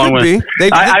 It's a long way.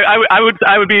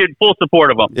 I would be in full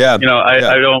support of them. Yeah,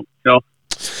 I don't.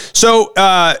 So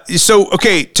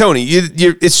okay, Tony,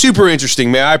 it's super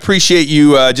interesting, man. I appreciate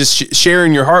you just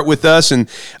sharing your heart with us, and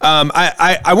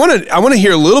I want to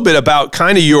hear a little bit about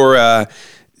kind of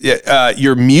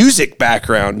your music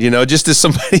background. Just as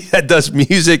somebody that does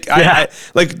music,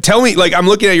 tell me, I'm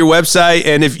looking at your website,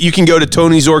 and if you can go to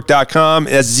TonyZorc.com,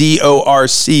 that's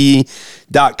ZORC.com.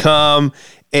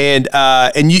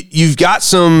 And you've got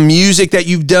some music that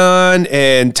you've done,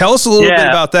 and tell us a little bit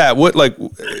about that.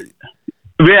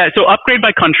 Yeah, so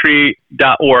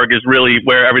upgradebycountry.org is really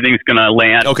where everything's going to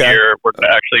land here. We're going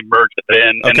to actually merge it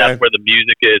in, and that's where the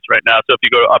music is right now. So if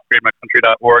you go to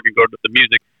upgradebycountry.org and go to the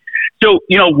music. So,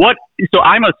 so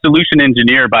I'm a solution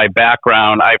engineer by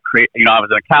background. I was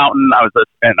an accountant. I was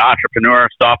an entrepreneur,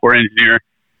 software engineer.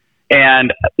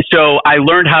 And so I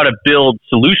learned how to build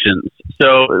solutions.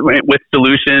 So with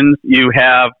solutions, you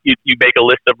make a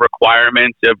list of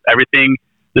requirements of everything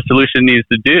the solution needs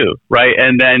to do, right?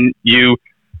 And then you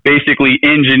basically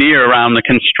engineer around the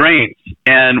constraints.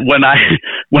 And when I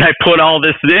put all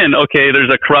this in, there's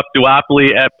a corrupt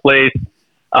duopoly at place.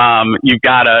 You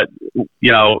gotta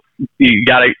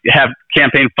have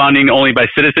campaign funding only by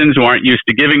citizens who aren't used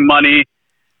to giving money.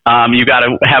 You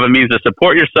gotta have a means to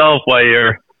support yourself while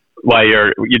you're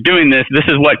doing this. This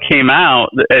is what came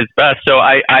out as best. So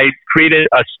I created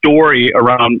a story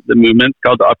around the movement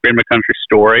called the Upgrade My Country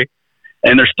story.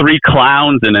 And there's 3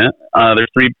 clowns in it.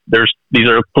 These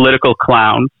are political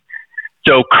clowns.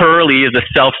 So Curly is a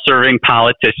self-serving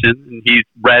politician, and he's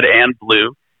red and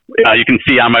blue. You can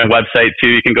see on my website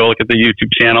too. You can go look at the YouTube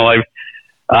channel.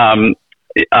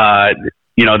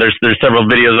 There's several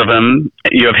videos of him.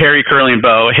 You have Harry, Curly, and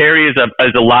Bo. Harry is a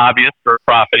lobbyist for a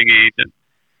profiting agent,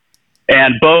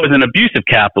 and Bo is an abusive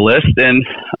capitalist. And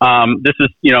this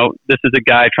is a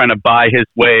guy trying to buy his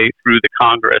way through the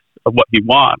Congress of what he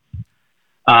wants.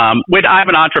 When I'm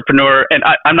an entrepreneur, and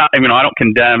I'm not, I don't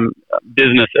condemn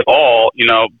business at all,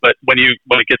 but when it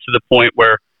gets to the point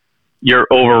where you're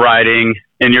overriding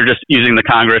and you're just using the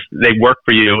Congress, they work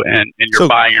for you and you're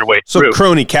buying your way through. So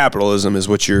crony capitalism is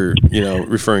what you're,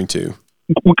 referring to.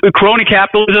 Crony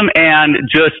capitalism and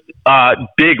just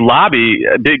big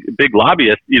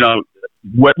lobbyists.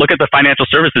 Look at the financial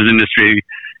services industry.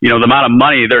 The amount of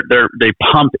money they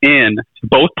pump in to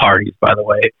both parties, by the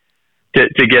way,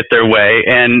 to get their way,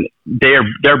 and they're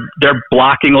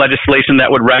blocking legislation that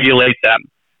would regulate them.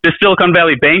 The Silicon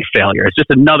Valley Bank failure is just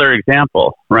another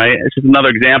example, right? It's just another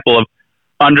example of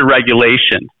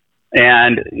under-regulation.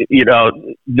 And,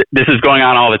 this is going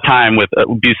on all the time with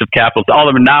abusive capitalists, all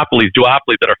the monopolies,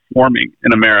 duopolies that are forming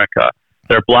in America.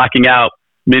 They're blocking out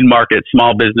mid-market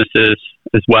small businesses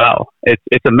as well.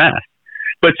 It's a mess.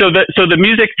 But so the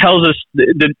music tells us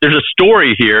there's a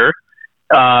story here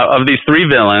of these 3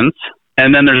 villains.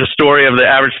 And then there's a story of the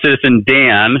average citizen,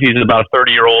 Dan. He's about a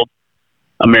 30-year-old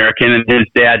American, and his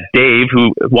dad, Dave,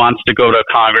 who wants to go to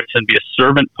Congress and be a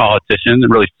servant politician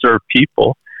and really serve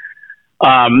people.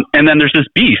 And then there's this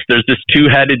beast. There's this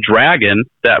 2-headed dragon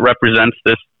that represents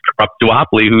this corrupt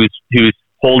duopoly who's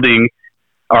holding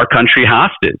our country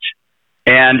hostage.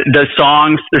 And the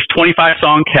songs, there's 25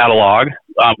 song catalog.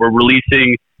 We're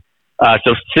releasing,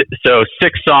 so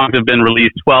 6 songs have been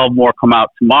released. 12 more come out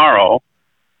tomorrow.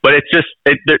 But it's just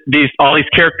all these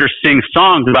characters sing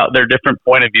songs about their different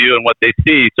point of view and what they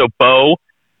see. So Bo,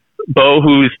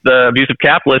 who's the abusive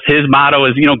capitalist, his motto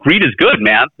is, greed is good,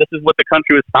 man. This is what the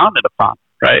country was founded upon,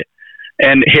 right?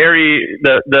 And Harry,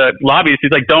 the lobbyist,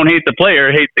 he's like, don't hate the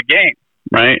player, hate the game,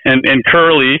 right? And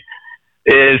Curly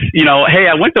is, hey,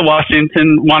 I went to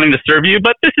Washington wanting to serve you,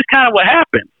 but this is kind of what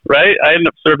happened, right? I ended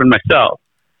up serving myself.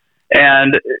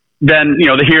 And then,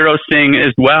 the heroes sing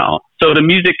as well. So the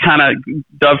music kind of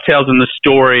dovetails in the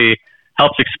story,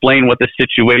 helps explain what the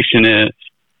situation is,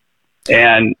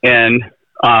 and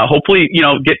hopefully,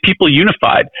 get people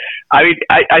unified. I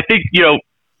think,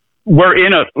 we're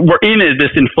in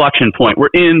this inflection point. We're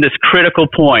in this critical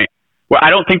point where I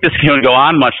don't think this is going to go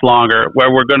on much longer,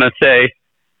 where we're going to say,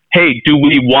 hey, do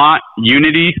we want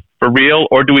unity for real,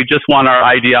 or do we just want our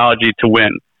ideology to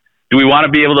win? Do we want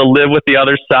to be able to live with the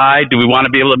other side? Do we want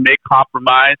to be able to make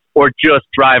compromise, or just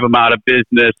drive them out of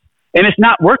business? And it's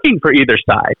not working for either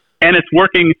side. And it's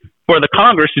working for the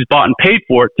Congress, who's bought and paid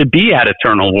for it, to be at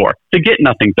eternal war, to get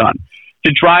nothing done,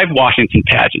 to drive Washington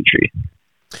pageantry.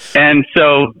 And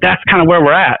so that's kind of where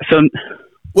we're at. So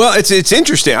Well, it's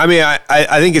interesting. I mean,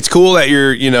 I think it's cool that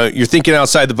you're thinking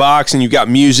outside the box and you've got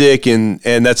music and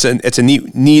it's a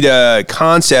neat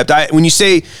concept. When you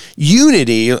say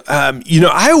unity,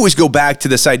 I always go back to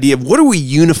this idea of what are we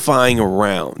unifying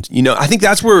around? I think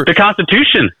that's where the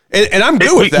Constitution. And I'm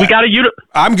good with that. We got to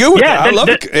I'm good with that. I love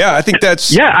it. Yeah, I think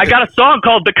that's. Yeah, I got a song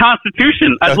called "The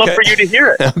Constitution." I'd love for you to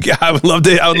hear it. Okay, I would love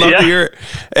to hear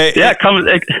it.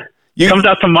 It comes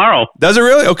out tomorrow. Does it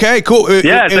really? Okay, cool.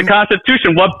 Yeah, it's the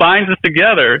Constitution. What binds us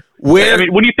together? What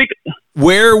do you think?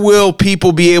 Where will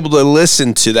people be able to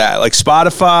listen to that? Like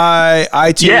Spotify,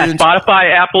 iTunes? Yeah,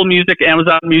 Spotify, Apple Music,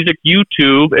 Amazon Music,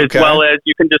 YouTube, as well as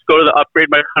you can just go to the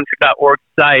upgrademycountry.org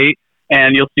site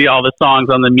and you'll see all the songs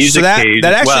on the music page.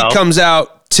 That actually comes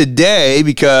out today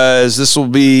because this will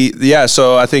be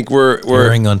so I think we're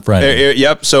airing on Friday.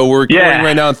 Yep. So we're recording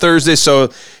right now on Thursday.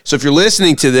 So if you're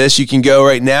listening to this, you can go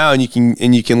right now and you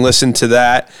can listen to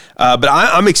that. But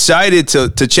I'm excited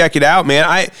to check it out,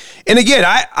 man.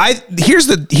 Here's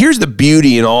the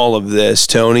beauty in all of this,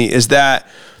 Tony, is that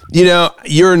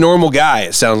you're a normal guy.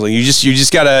 It sounds like you're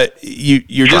just gotta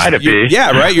you're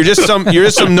right. You're just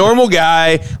some normal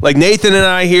guy like Nathan and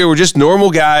I here. We're just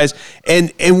normal guys,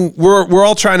 and we're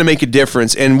all trying to make a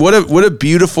difference. And what a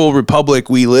beautiful republic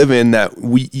we live in that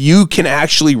you can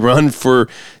actually run for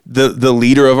the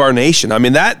leader of our nation. I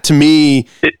mean, that to me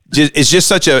is just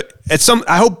such a.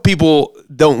 I hope people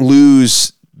don't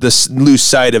lose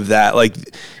sight of that. Like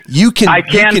I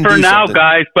can for now, something.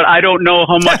 Guys, but I don't know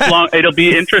how much long it'll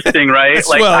be interesting, right?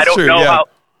 I don't know how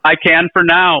I can for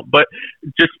now, but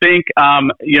just think,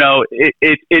 and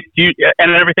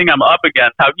everything I'm up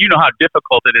against, how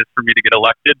difficult it is for me to get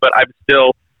elected, but I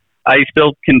still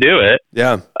can do it.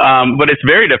 Yeah. But it's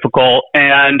very difficult,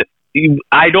 and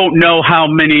I don't know how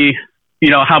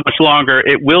much longer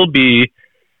it will be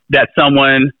that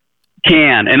someone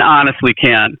can and honestly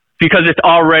can. Because it's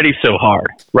already so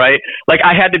hard, right? Like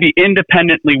I had to be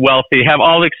independently wealthy, have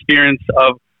all the experience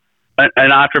of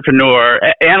an entrepreneur,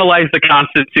 analyze the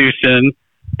Constitution,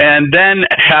 and then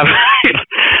have,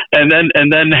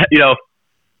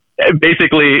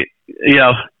 basically,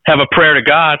 have a prayer to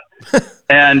God.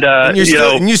 And, you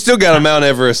still got a Mount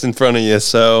Everest in front of you.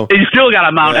 So you still got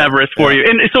a Mount Everest for you.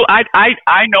 And so I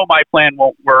know my plan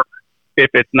won't work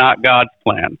if it's not God's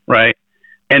plan, right?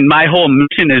 And my whole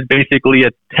mission is basically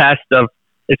it's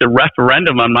a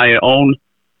referendum on my own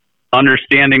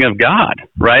understanding of God,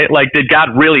 right? Like, did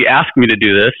God really ask me to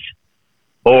do this?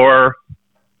 Or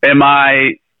am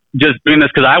I just doing this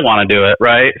because I want to do it,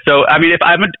 right? So, I mean, if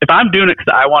I'm doing it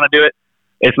because I want to do it,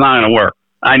 it's not going to work.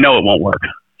 I know it won't work.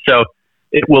 So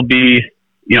it will be,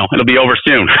 it'll be over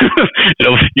soon.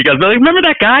 You guys will be like, remember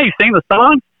that guy who sang the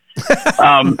song?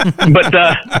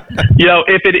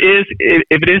 If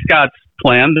it is God's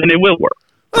plan, then it will work.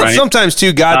 Well, right? Sometimes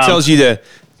too, God tells you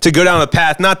to go down a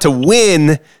path not to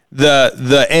win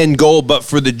the end goal, but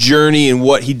for the journey and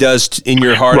what He does in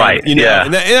your heart. Right. Yeah.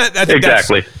 And I think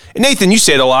exactly. And Nathan, you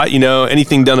say it a lot.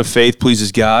 Anything done of faith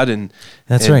pleases God, and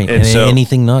that's right. And so,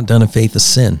 anything not done of faith is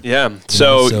sin. Yeah.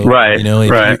 So right.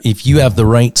 If you have the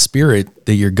right spirit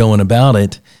that you're going about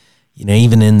it,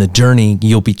 even in the journey,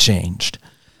 you'll be changed.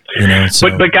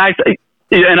 But guys,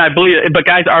 and I believe,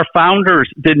 guys, our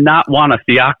founders did not want a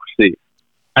theocracy.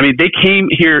 I mean,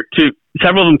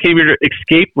 several of them came here to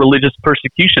escape religious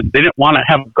persecution. They didn't want to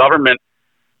have a government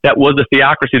that was a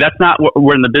theocracy. That's not what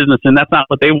we're in the business, and that's not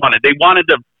what they wanted. They wanted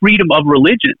the freedom of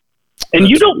religion. And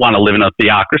you don't want to live in a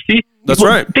theocracy. That's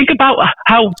right. Think about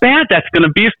how bad that's going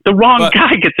to be if the wrong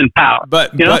guy gets in power.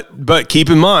 But keep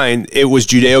in mind, it was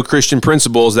Judeo-Christian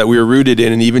principles that we were rooted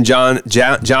in, and even John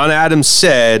Adams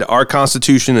said our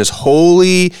Constitution is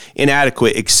wholly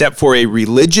inadequate except for a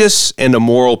religious and a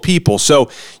moral people.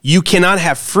 So you cannot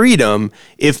have freedom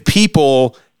if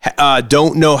people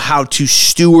don't know how to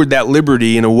steward that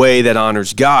liberty in a way that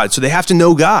honors God. So they have to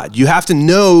know God. You have to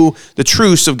know the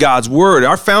truths of God's word.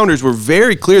 Our founders were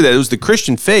very clear that it was the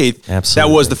Christian faith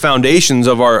that was the foundations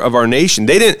of our nation.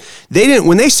 They didn't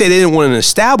when they say they didn't want an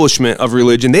establishment of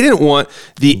religion, they didn't want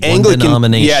the Anglican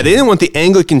denomination. Yeah, they didn't want the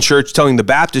Anglican church telling the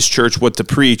Baptist church what to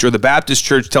preach or the Baptist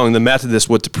church telling the Methodist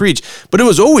what to preach. But it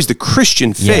was always the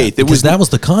Christian faith. That was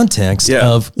the context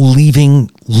of leaving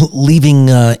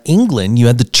England. You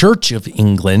had the Church of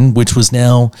England, which was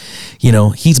now,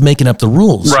 he's making up the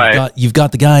rules. Right. You've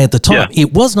got the guy at the top. Yeah.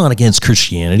 It was not against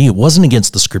Christianity. It wasn't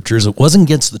against the scriptures. It wasn't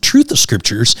against the truth of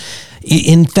scriptures.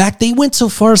 In fact, they went so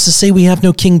far as to say we have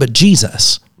no king but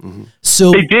Jesus. Mm-hmm.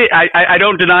 So they did. I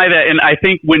don't deny that. And I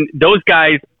think when those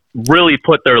guys really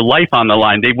put their life on the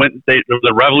line, there was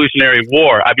a Revolutionary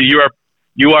War. I mean,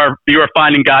 you are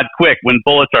finding God quick when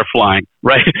bullets are flying,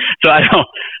 right? So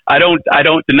I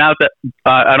don't denounce that.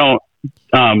 I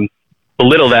don't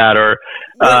belittle that or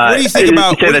what do you think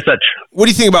about say that such. What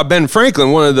do you think about Ben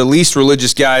Franklin, one of the least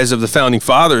religious guys of the founding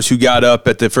fathers, who got up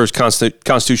at the first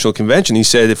constitutional convention? He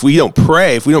said, if we don't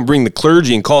pray, if we don't bring the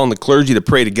clergy and call on the clergy to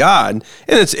pray to God,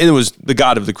 and it was the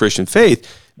God of the Christian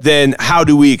faith, then how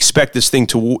do we expect this thing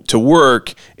to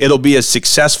work? It'll be as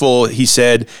successful, he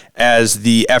said, as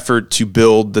the effort to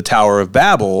build the Tower of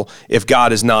Babel if God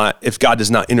does not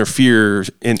intervene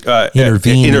in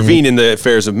the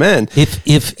affairs of men. If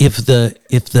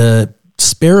the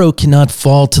sparrow cannot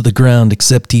fall to the ground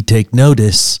except he take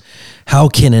notice, how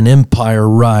can an empire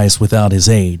rise without his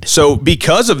aid? So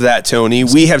because of that, Tony,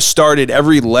 we have started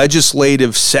every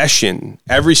legislative session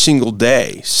every single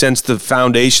day since the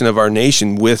foundation of our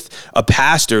nation with a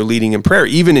pastor leading in prayer.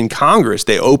 Even in Congress,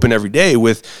 they open every day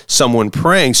with someone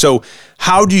praying. So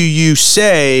how do you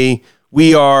say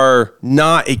we are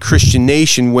not a Christian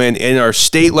nation when in our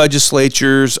state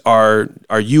legislatures, our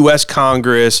U.S.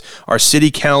 Congress, our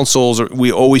city councils, we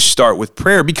always start with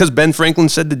prayer because Ben Franklin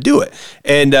said to do it.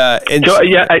 And so,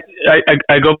 yeah,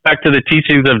 I go back to the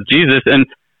teachings of Jesus, and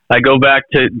I go back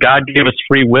to God gave us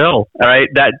free will. All right,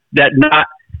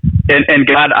 and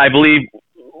God, I believe,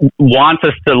 wants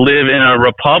us to live in a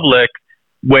republic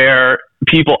where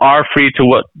people are free to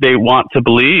what they want to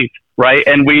believe, right?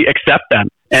 And we accept them.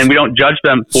 And we don't judge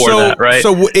them for that, right?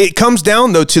 So it comes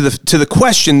down, though, to the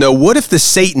question, though, what if the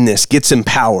Satanist gets in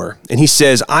power and he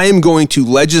says, I am going to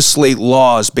legislate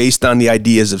laws based on the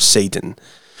ideas of Satan?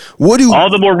 All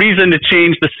the more reason to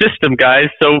change the system, guys,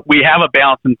 so we have a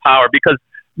balance in power. Because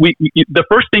the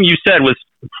first thing you said was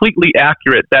completely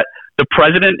accurate, that the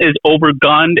president is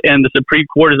overgunned and the Supreme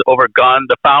Court is overgunned.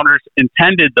 The founders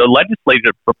intended the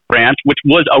legislative branch, which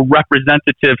was a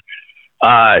representative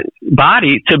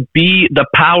body, to be the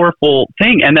powerful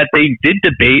thing, and that they did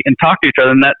debate and talk to each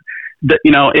other, and that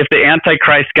if the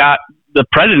Antichrist got the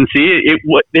presidency,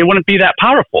 they wouldn't be that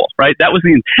powerful, right? That was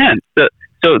the intent.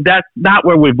 So that's not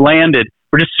where we've landed.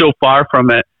 We're just so far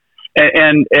from it,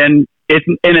 and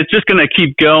it's just going to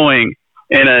keep going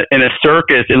in a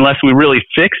circus unless we really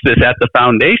fix this at the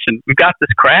foundation. We've got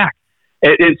this crack,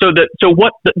 and so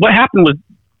what happened was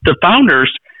the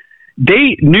founders.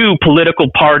 They knew political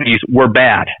parties were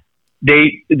bad.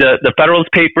 The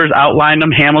Federalist Papers outlined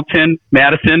them. Hamilton,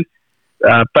 Madison,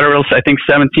 Federalists, I think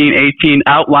 17, 18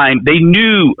 outlined. They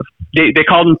knew, they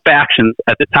called them factions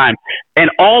at the time. And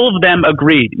all of them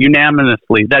agreed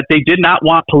unanimously that they did not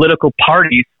want political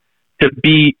parties to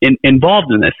be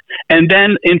involved in this. And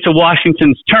then into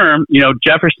Washington's term,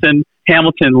 Jefferson,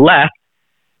 Hamilton left,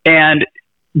 and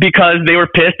because they were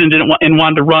pissed and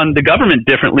wanted to run the government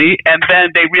differently. And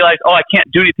then they realized, I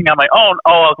can't do anything on my own.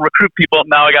 I'll recruit people.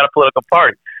 Now I got a political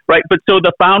party, right? But so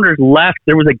the founders left.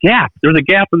 There was a gap. There was a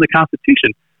gap in the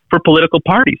Constitution for political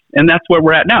parties. And that's where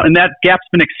we're at now. And that gap's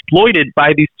been exploited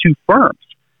by these two firms.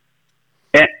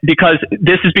 And because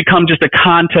this has become just a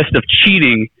contest of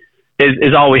cheating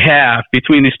is all we have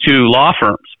between these two law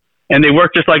firms. And they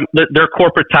work just like they're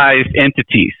corporatized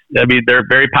entities. I mean, they're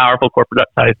very powerful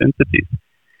corporatized entities.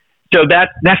 So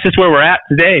that's just where we're at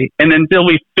today. And until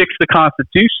we fix the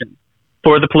Constitution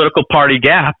for the political party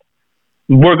gap,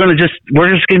 we're just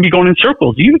going to be going in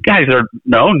circles. You guys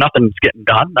nothing's getting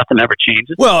done. Nothing ever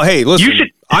changes. Well, hey, listen,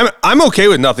 I'm okay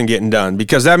with nothing getting done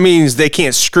because that means they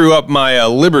can't screw up my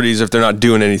liberties if they're not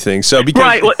doing anything. So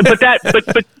right,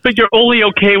 but you're only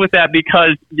okay with that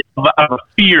because of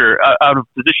fear, out of a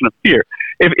position of fear.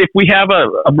 If we have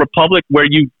a republic where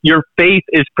your faith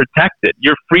is protected,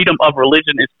 your freedom of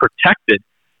religion is protected,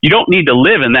 you don't need to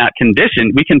live in that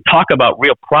condition. We can talk about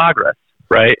real progress.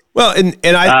 Right. Well, and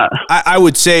I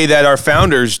would say that our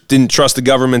founders didn't trust the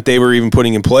government they were even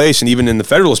putting in place. And even in the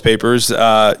Federalist Papers,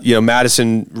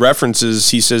 Madison references,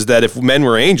 he says that if men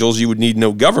were angels, you would need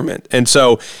no government. And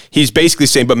so he's basically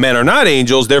saying, but men are not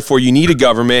angels. Therefore, you need a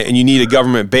government, and you need a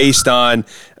government based on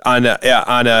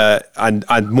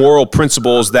moral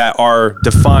principles that are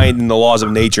defined in the laws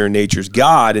of nature and nature's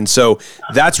God. And so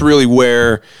that's really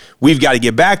where we've got to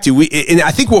get back to. And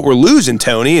I think what we're losing,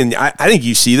 Tony, and I think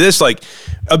you see this, like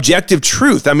objective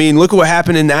truth. I mean, look at what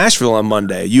happened in Nashville on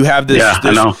Monday. You have this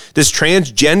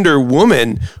transgender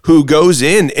woman who goes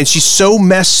in, and she's so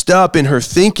messed up in her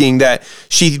thinking that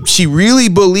she really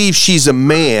believes she's a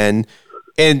man.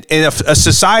 And if a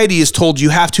society is told you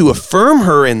have to affirm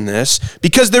her in this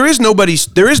because there is no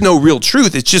real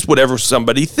truth. It's just whatever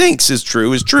somebody thinks is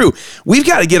true is true. We've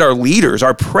got to get our leaders.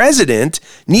 Our president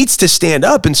needs to stand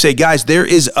up and say, guys, there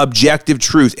is objective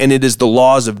truth, and it is the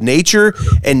laws of nature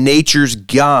and nature's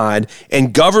God.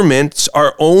 And governments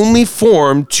are only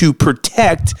formed to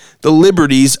protect the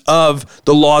liberties of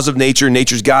the laws of nature and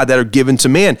nature's God that are given to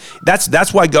man.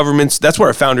 That's why governments, that's what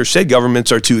our founders said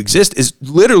governments are to exist, is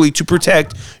literally to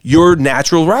protect your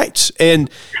natural rights. And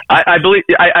I believe,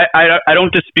 I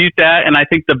don't dispute that. And I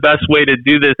think the best way to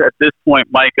do this at this point,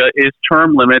 Micah, is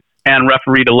term limits and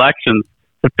refereed elections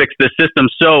to fix this system.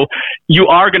 So you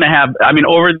are going to have,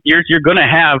 over the years, you're going to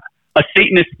have a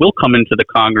Satanist will come into the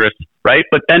Congress, right?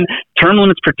 But then term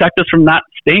limits protect us from not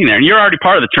staying there. And you're already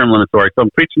part of the term limit story, so I'm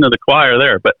preaching to the choir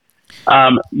there. But,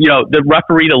 the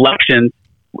refereed elections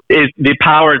is the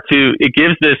power it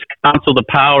gives this council the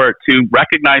power to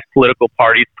recognize political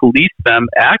parties, police them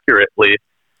accurately.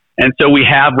 And so we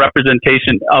have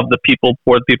representation of the people,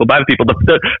 for the people, by the people.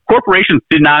 The corporations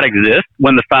did not exist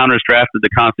when the founders drafted the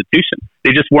Constitution.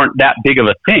 They just weren't that big of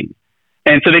a thing.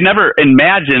 And so they never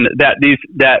imagined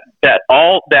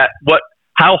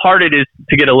how hard it is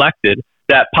to get elected,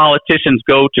 that politicians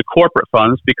go to corporate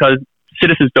funds because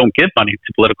citizens don't give money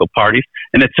to political parties,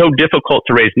 and it's so difficult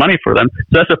to raise money for them. So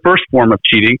that's the first form of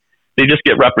cheating. They just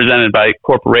get represented by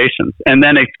corporations. And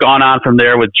then it's gone on from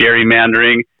there with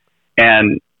gerrymandering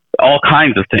and all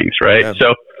kinds of things, right? Yeah.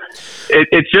 So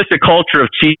it's just a culture of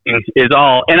cheating is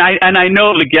all. And I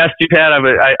know the guests you've had,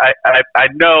 I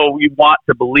know you want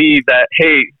to believe that,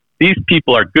 hey, these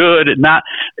people are good, not,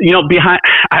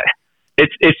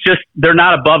 it's just, they're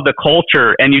not above the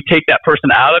culture, and you take that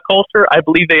person out of the culture, I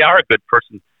believe they are a good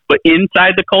person. But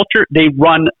inside the culture, they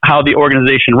run how the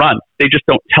organization runs. They just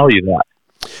don't tell you that.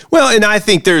 Well, and I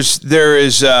think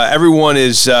everyone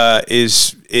is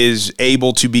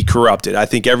able to be corrupted. I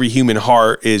think every human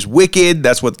heart is wicked.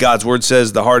 That's what God's word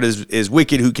says. The heart is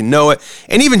wicked. Who can know it?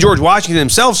 And even George Washington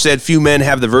himself said, "Few men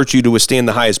have the virtue to withstand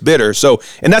the highest bidder." So,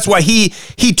 and that's why he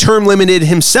term limited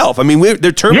himself. I mean,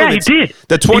 they're term limits. He did.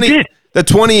 The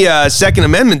 22nd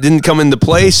Amendment didn't come into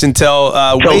place until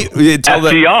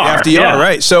FDR, yeah.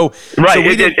 Right? So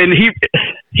and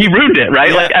he ruined it,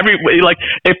 right? Yeah.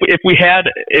 If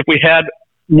we had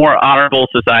more honorable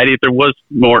society, if there was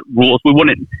more rules, we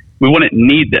wouldn't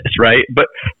need this, right? But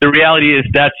the reality is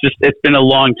it's been a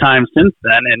long time since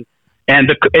then, and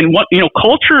what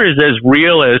culture is as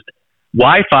real as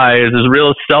Wi-Fi, is as real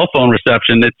as cell phone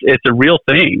reception. It's a real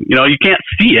thing. You can't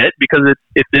see it because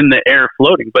it's in the air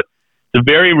floating, but it's a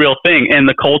very real thing, and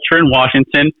the culture in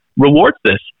Washington rewards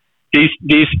this.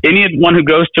 Anyone who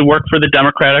goes to work for the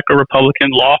Democratic or Republican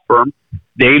law firm,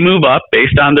 they move up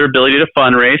based on their ability to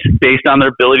fundraise, based on their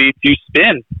ability to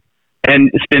spin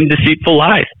deceitful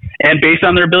lies, and based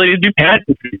on their ability to do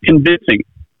convincing.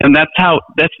 And that's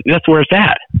where it's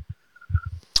at.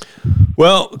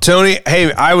 Well, Tony,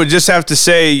 hey, I would just have to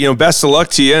say, best of luck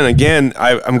to you. And again,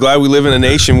 I'm glad we live in a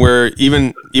nation where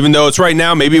even though it's right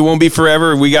now, maybe it won't be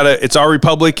forever. It's our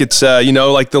republic. It's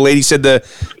like the lady said to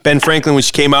Ben Franklin when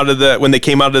they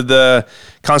came out of the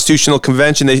Constitutional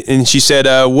Convention, and she said,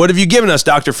 "What have you given us,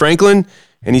 Dr. Franklin?"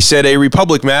 And he said, "A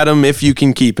republic, madam, if you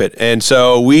can keep it." And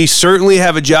so we certainly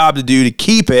have a job to do to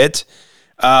keep it.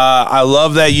 I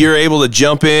love that you're able to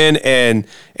jump in and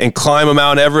climb a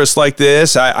Mount Everest like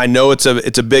this. I know it's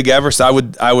a big Everest. I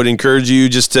would encourage you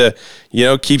just to,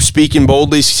 keep speaking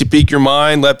boldly, speak your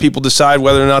mind, let people decide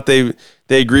whether or not they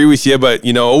agree with you. But,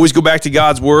 always go back to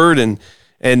God's word.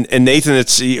 And Nathan,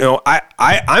 it's,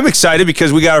 I'm excited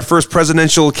because we got our first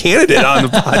presidential candidate on the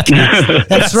podcast.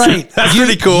 That's right. That's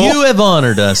pretty cool. You have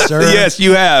honored us, sir. Yes,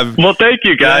 you have. Well, thank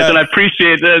you, guys. Yeah. And I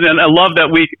appreciate it. And I love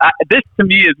that this to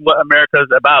me is what America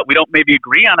is about. We don't maybe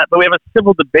agree on it, but we have a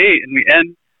civil debate, and we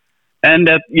end. And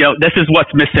this is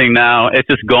what's missing now. It's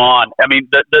just gone. I mean,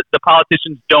 the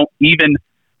politicians don't even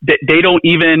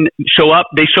show up.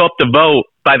 They show up to vote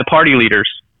by the party leaders.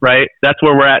 Right? That's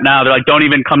where we're at now. They're like, don't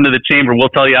even come to the chamber. We'll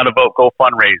tell you how to vote. Go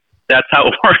fundraise. That's how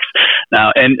it works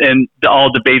now. And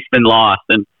all debate's been lost.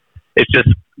 And it's just,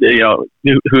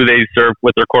 who they serve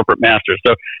with their corporate masters.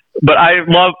 So, but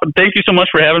thank you so much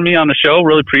for having me on the show.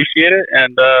 Really appreciate it.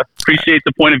 And appreciate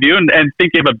the point of view and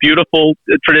think you have a beautiful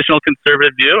traditional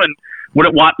conservative view and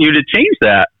wouldn't want you to change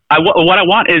that. What I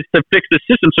want is to fix the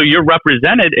system so you're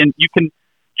represented and you can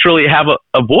truly have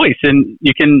a voice and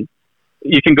you can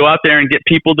go out there and get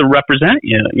people to represent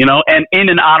you, and in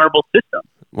an honorable system.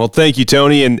 Well, thank you,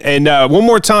 Tony. And one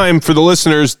more time for the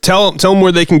listeners, tell them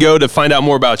where they can go to find out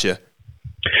more about you.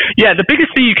 Yeah, the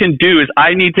biggest thing you can do is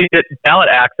I need to get ballot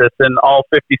access in all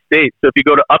 50 states. So if you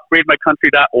go to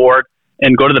upgrademycountry.org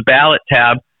and go to the ballot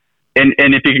tab. And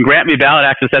if you can grant me ballot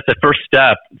access, that's the first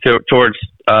step towards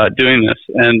doing this,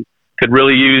 and could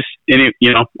really use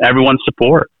everyone's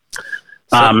support.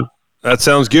 That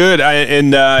sounds good.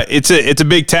 It's a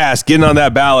big task. Getting on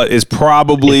that ballot is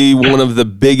probably one of the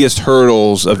biggest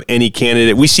hurdles of any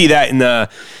candidate. We see that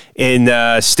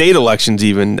in state elections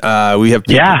even. We have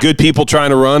good people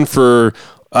trying to run for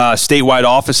statewide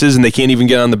offices, and they can't even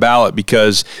get on the ballot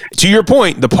because, to your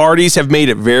point, the parties have made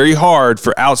it very hard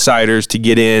for outsiders to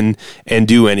get in and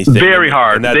do anything. Very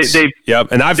hard. And they've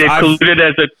colluded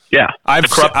as a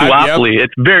corrupt duopoly.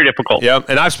 It's very difficult. Yep.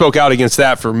 And I've spoke out against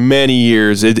that for many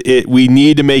years. We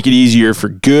need to make it easier for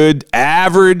good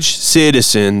average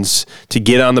citizens to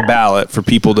get on the ballot, for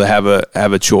people to have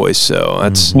a choice. So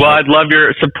that's I'd love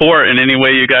your support in any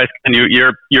way you guys can.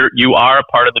 You are a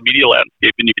part of the media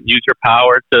landscape, and you can use your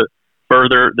power to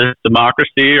further this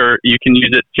democracy, or you can use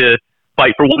it to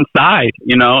fight for one side,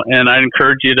 and I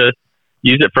encourage you to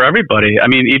use it for everybody. I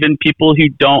mean, even people who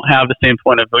don't have the same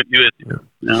point of view as you.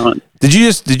 Did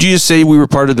you just say we were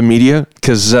part of the media?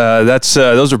 Because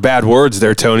those are bad words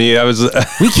there, Tony.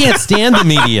 We can't stand the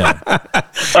media.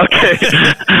 Okay.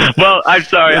 Well, I'm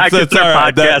sorry. I consider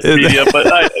podcast media, but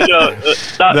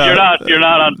you're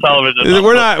not on television.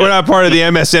 We're not part of the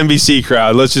MSNBC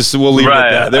crowd. We'll leave it at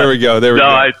that. There we go.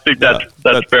 I think that's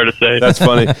fair to say. That's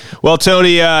funny. Well,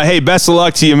 Tony, hey, best of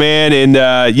luck to you, man,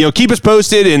 and keep us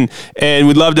posted, and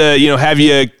we'd love to have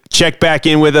you check back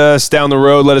in with us down the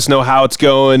road. Let us know how it's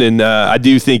going. And I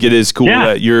do think it is cool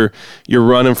that you're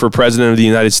running for president of the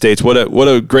United States. What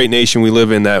a great nation we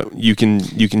live in, that you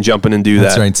can jump in and do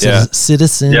that. That's right. Yeah.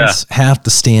 Citizens have to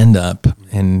stand up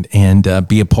and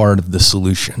be a part of the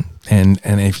solution. And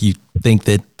if you think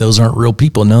that those aren't real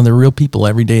people, no, they're real people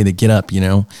every day that get up. We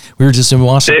were just in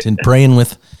Washington praying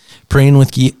with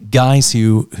guys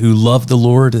who love the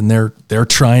Lord, and they're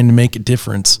trying to make a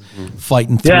difference,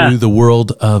 fighting through the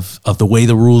world of the way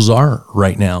the rules are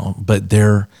right now. But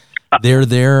they're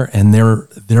there, and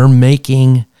they're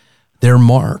making their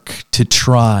mark to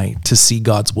try to see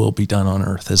God's will be done on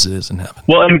earth as it is in heaven.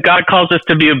 Well, and God calls us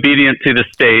to be obedient to the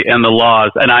state and the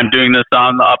laws, and I'm doing this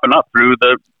on the up and up through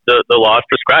the laws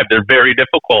prescribed. They're very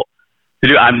difficult to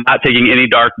do. I'm not taking any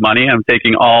dark money. I'm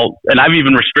taking and I've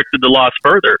even restricted the laws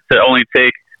further to only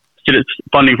take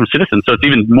funding from citizens. So it's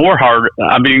even more hard.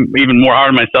 I'm being even more hard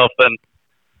on myself than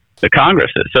the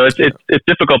Congress is. So it's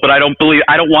difficult, but I don't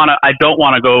want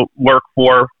to go work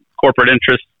for corporate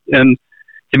interests. And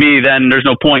to me, then there's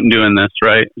no point in doing this.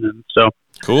 Right. And so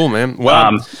cool, man.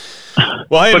 Wow.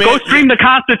 Hey, go stream the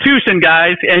Constitution,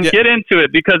 guys, and get into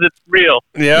it, because it's real.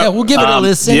 Yeah, we'll give it a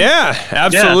listen. Yeah,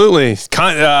 absolutely.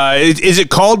 Yeah. Is it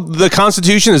called the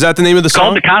Constitution? Is that the name of the song?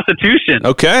 Called the Constitution.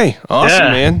 Okay,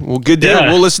 awesome, man. Well, good deal.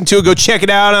 Yeah. We'll listen to it. Go check it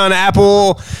out on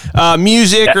Apple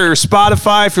Music or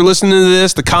Spotify if you're listening to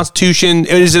this. The Constitution.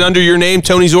 Is it under your name,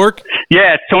 Tony Zorc?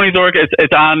 Yeah, it's Tony Zorc.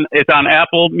 It's on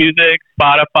Apple Music,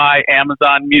 Spotify,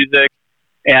 Amazon Music,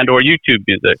 and or YouTube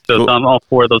Music. So It's on all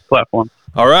 4 of those platforms.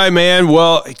 All right, man.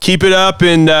 Well, keep it up,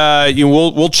 and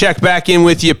we'll check back in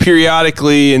with you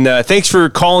periodically. And thanks for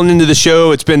calling into the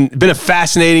show. It's been a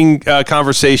fascinating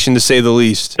conversation, to say the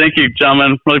least. Thank you,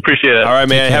 gentlemen. Really appreciate it. All right,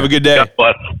 man. Have a good day. God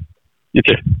bless. You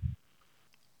too.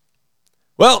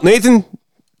 Well, Nathan,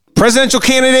 presidential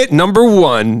candidate number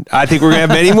 1. I think we're gonna have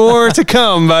many more to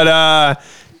come, but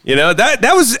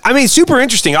that was, super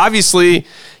interesting. Obviously,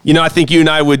 I think you and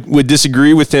I would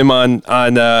disagree with him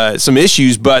on some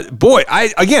issues, but boy,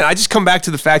 I just come back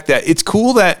to the fact that it's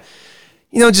cool that,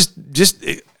 just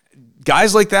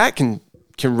guys like that can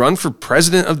run for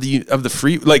president of the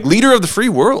free, like leader of the free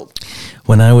world.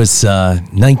 When I was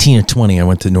 19 or 20, I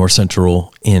went to North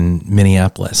Central in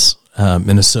Minneapolis,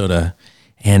 Minnesota,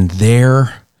 and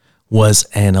there was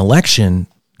an election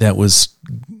that was,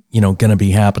 going to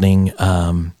be happening.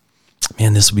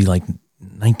 This would be like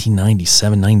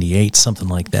 1997, 98, something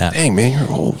like that. Dang, man,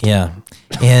 you're old. Yeah.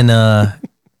 And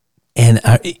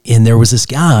there was this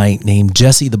guy named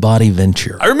Jesse the Body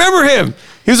Ventura. I remember him.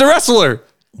 He was a wrestler.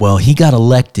 Well, he got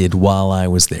elected while I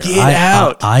was there. Get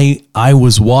out. I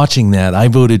was watching that. I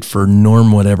voted for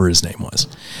Norm, whatever his name was.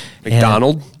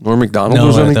 McDonald? Norm McDonald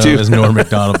was on it too? It was Norm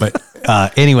McDonald. But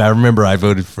anyway, I remember I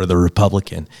voted for the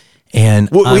Republican. And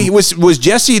was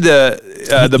Jesse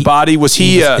the body? Was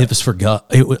he? It was for God.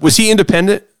 Was he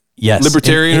independent? Yes,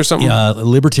 libertarian or something.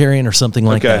 Libertarian or something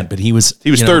like that. But he was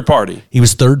third party. He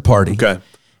was third party. Okay.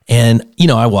 And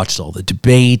I watched all the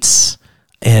debates,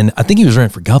 and I think he was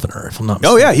running for governor, if I'm not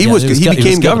mistaken. Oh yeah, he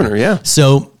became governor. Yeah.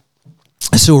 So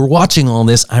we're watching all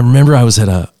this. I remember I was at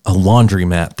a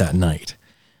laundromat that night,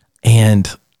 and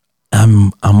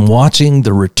I'm watching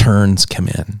the returns come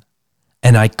in.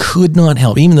 And I could not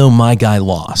help, even though my guy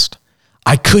lost,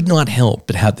 I could not help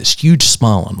but have this huge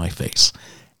smile on my face.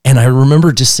 And I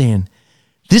remember just saying,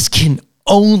 this can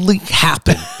only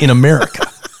happen in America,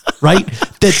 right?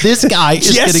 That this guy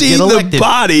is going to get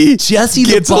elected. Jesse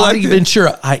the Body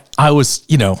Ventura. I was,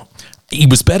 he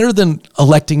was better than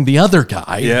electing the other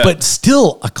guy, but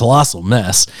still a colossal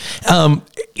mess.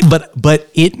 But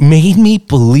it made me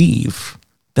believe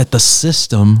that the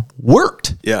system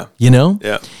worked. Yeah.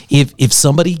 If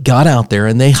somebody got out there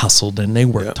and they hustled and they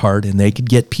worked hard and they could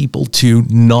get people to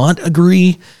not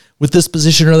agree with this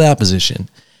position or that position,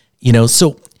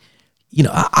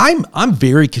 I'm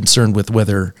very concerned with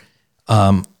whether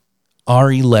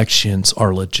our elections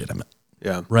are legitimate.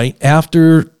 Yeah. Right?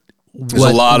 After There's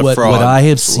a lot of fraud. What I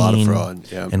have seen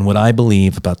and what I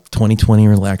believe about the 2020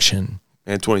 election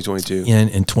and 2022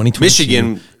 and 2022,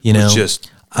 Michigan was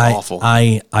just awful.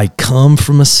 I come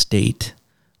from a state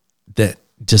that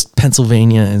just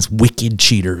Pennsylvania is wicked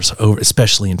cheaters,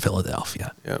 especially in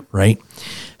Philadelphia. Yeah. Right.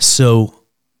 So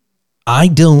I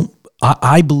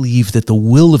believe that the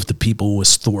will of the people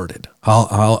was thwarted.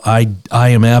 I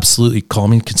am absolutely, call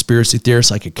me conspiracy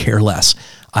theorist. I could care less.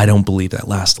 I don't believe that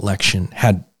last election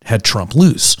had Trump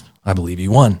lose. I believe he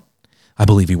won. I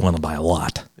believe he won by a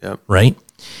lot. Yep. Right.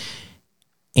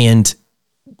 And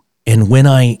when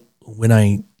I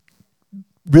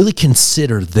really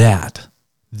consider that,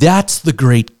 that's the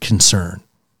great concern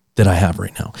that I have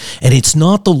right now. And it's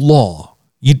not the law.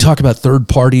 You talk about third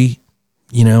party,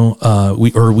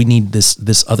 we need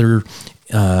this other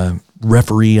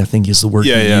referee, I think is the word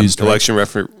you used. Election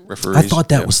referees. I thought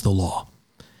that was the law.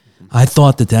 I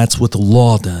thought that that's what the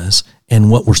law does. And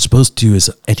what we're supposed to do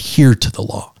is adhere to the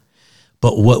law.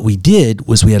 But what we did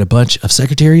was we had a bunch of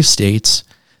Secretary of States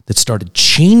that started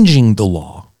changing the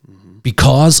law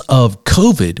because of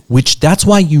COVID, which that's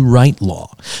why you write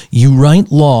law. You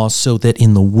write law so that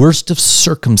in the worst of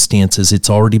circumstances, it's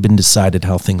already been decided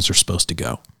how things are supposed to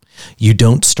go. You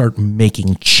don't start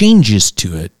making changes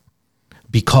to it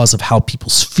because of how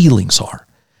people's feelings are.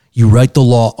 You write the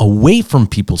law away from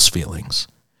people's feelings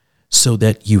so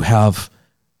that you have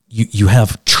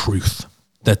truth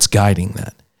that's guiding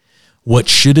that. What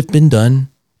should have been done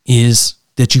is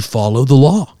that you follow the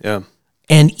law. Yeah.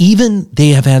 And even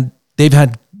they've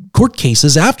had court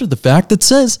cases after the fact that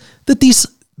says that these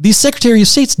Secretary of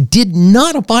States did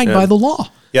not abide by the law.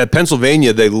 Yeah,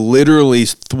 Pennsylvania, they literally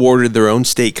thwarted their own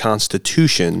state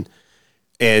constitution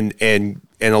and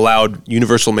allowed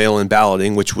universal mail-in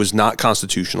balloting, which was not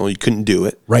constitutional. You couldn't do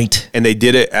it. Right. And they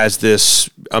did it as this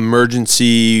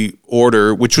emergency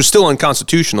order, which was still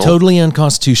unconstitutional. Totally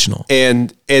unconstitutional.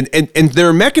 And there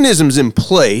are mechanisms in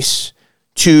place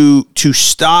to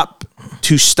stop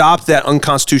that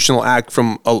unconstitutional act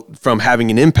from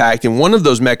having an impact. And one of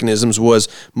those mechanisms was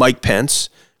Mike Pence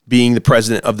being the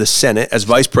president of the Senate as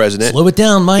vice president. Slow it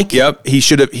down, Mike. Yep. He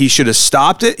should have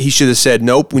stopped it. He should have said,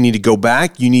 nope, we need to go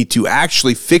back. You need to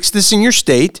actually fix this in your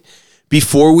state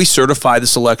before we certify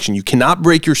this election. You cannot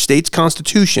break your state's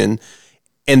constitution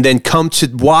and then come to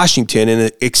Washington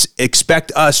and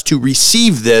expect us to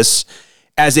receive this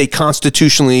as a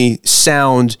constitutionally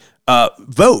sound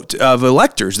vote of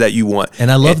electors that you want.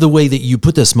 And I love the way that you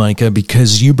put this, Micah,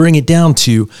 because you bring it down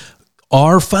to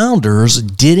our founders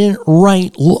didn't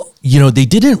write, they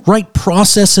didn't write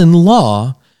process and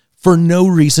law for no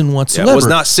reason whatsoever. Yeah, it was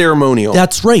not ceremonial.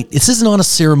 That's right. This is not a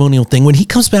ceremonial thing. When he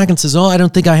comes back and says, I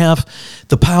don't think I have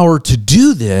the power to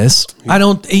do this,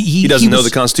 he doesn't know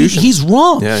the Constitution. He's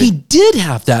wrong. Yeah. He did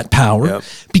have that power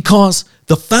because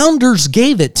the founders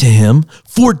gave it to him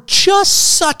for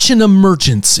just such an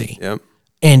emergency. Yep.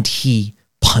 And he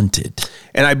punted.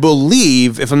 And I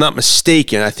believe, if I'm not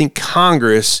mistaken, I think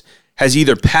Congress has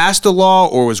either passed a law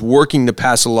or was working to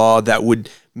pass a law that would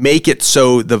make it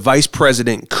so the vice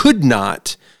president could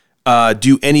not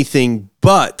do anything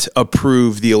but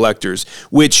approve the electors,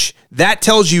 which that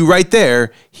tells you right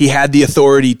there he had the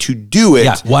authority to do it.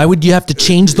 Yeah. Why would you have to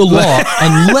change the law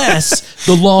unless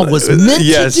the law was meant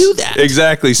to do that?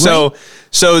 Exactly. Right?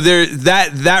 So there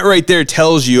that right there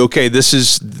tells you, okay, this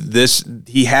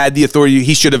he had the authority.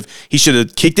 He should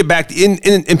have kicked it back in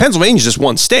Pennsylvania is just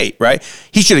one state, right?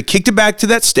 He should have kicked it back to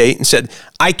that state and said,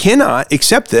 I cannot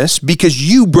accept this because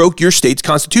you broke your state's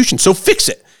constitution. So fix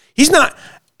it. He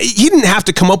didn't have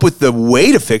to come up with the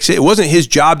way to fix it. It wasn't his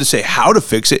job to say how to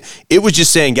fix it. It was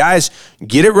just saying, guys,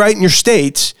 get it right in your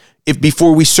states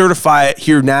before we certify it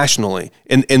here nationally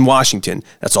in Washington.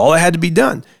 That's all that had to be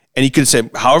done. And he could say,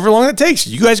 however long it takes,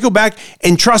 you guys go back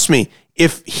and trust me,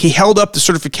 if he held up the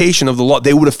certification of the law,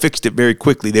 they would have fixed it very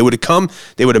quickly. They would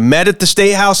have met at the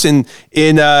State House in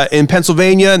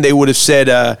Pennsylvania, and they would have said,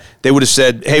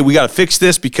 hey, we got to fix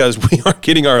this because we aren't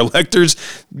getting our electors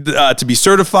to be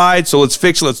certified. So let's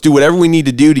fix it. Let's do whatever we need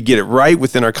to do to get it right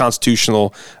within our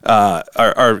constitutional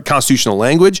our constitutional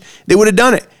language. They would have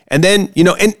done it. And then,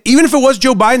 and even if it was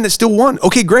Joe Biden that still won,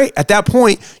 okay, great. At that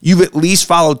point, you've at least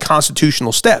followed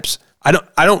constitutional steps. I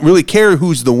don't really care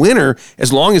who's the winner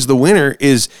as long as the winner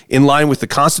is in line with the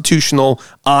constitutional,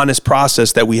 honest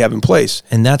process that we have in place.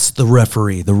 And that's the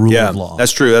referee, the rule of law.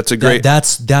 That's true. That's a great. That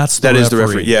is the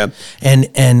referee. Yeah.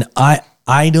 And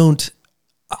I don't,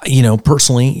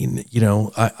 personally,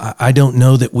 I don't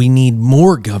know that we need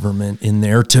more government in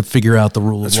there to figure out the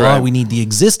rule of law. Right. We need the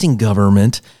existing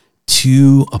government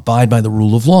to abide by the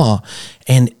rule of law.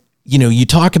 And, you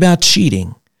talk about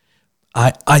cheating.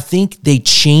 I think they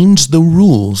changed the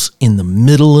rules in the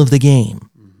middle of the game.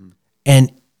 Mm-hmm.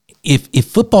 And if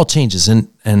football changes, and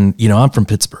I'm from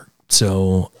Pittsburgh,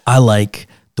 so I like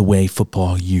the way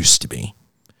football used to be.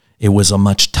 It was a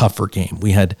much tougher game.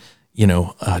 We had,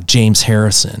 James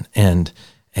Harrison and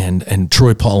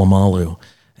Troy Polamalu,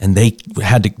 and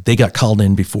they got called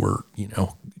in before,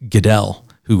 Goodell,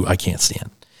 who I can't stand,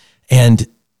 and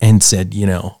said,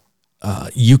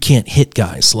 you can't hit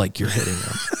guys like you're hitting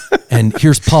them. And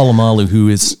here's Polamalu, who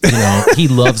is, he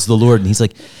loves the Lord. And he's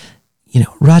like,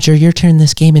 Roger, you're turning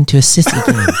this game into a sissy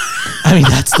game. I mean,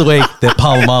 that's the way that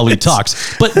Polamalu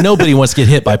talks. But nobody wants to get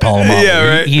hit by Polamalu.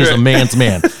 Yeah, right, he's a man's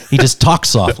man. He just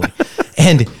talks softly.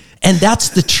 And that's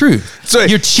the truth. So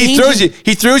he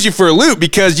throws you for a loop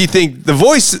because you think the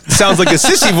voice sounds like a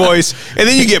sissy voice, and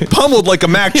then you get pummeled like a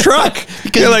Mack truck.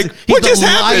 Because you're like, what just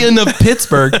happened? Lion of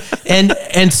Pittsburgh.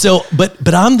 And so,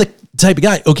 but I'm the type of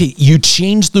guy, okay, you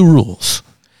change the rules.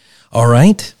 All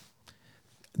right.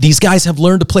 These guys have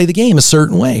learned to play the game a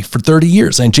certain way for 30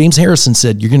 years. And James Harrison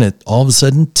said, you're going to all of a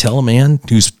sudden tell a man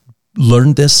who's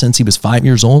learned this since he was 5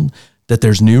 years old that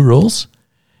there's new rules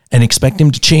and expect him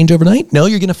to change overnight? No,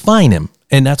 you're going to fine him.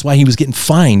 And that's why he was getting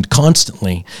fined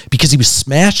constantly, because he was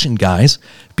smashing guys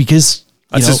because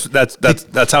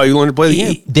that's how you learn to play the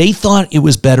game. They thought it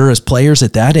was better as players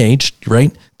at that age,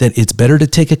 right? That it's better to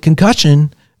take a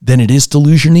concussion than it is to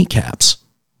lose your kneecaps,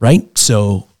 right?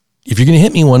 So if you're going to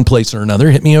hit me one place or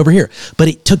another, hit me over here. But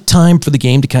it took time for the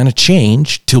game to kind of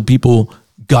change till people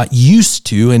got used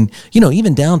to, and,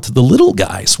 even down to the little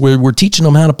guys where we're teaching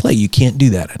them how to play. You can't do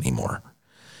that anymore.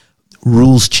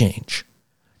 Rules change.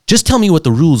 Just tell me what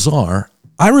the rules are.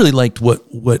 I really liked what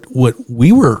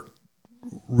we were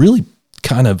really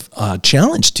kind of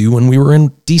challenged to when we were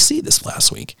in DC this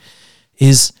last week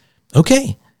is,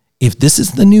 okay, if this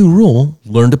is the new rule,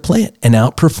 learn to play it and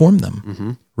outperform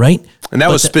them, right? And that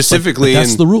was specifically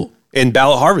that's the rule. In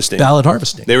ballot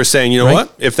harvesting. They were saying,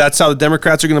 what? If that's how the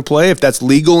Democrats are going to play, if that's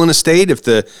legal in a state, if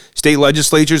the state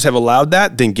legislatures have allowed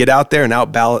that, then get out there and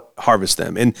out ballot harvest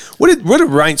them. And what did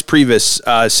Reince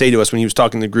Priebus say to us when he was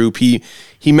talking to the group? He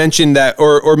mentioned that,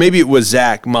 or maybe it was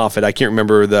Zach Moffett, I can't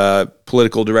remember, the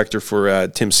political director for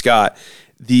Tim Scott.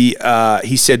 He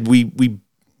said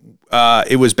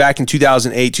it was back in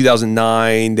 2008,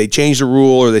 2009. They changed the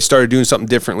rule or they started doing something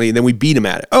differently, and then we beat them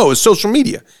at it. Oh, it was social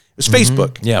media. It was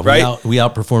Facebook. Yeah, right? We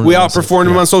outperformed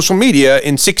them on social media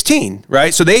in 2016,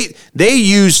 right? So they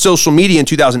used social media in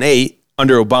 2008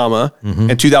 under Obama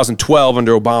and 2012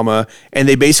 under Obama, and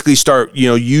they basically start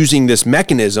using this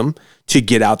mechanism to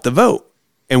get out the vote.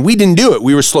 And we didn't do it.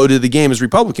 We were slow to the game as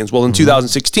Republicans. Well, in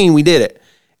 2016, we did it.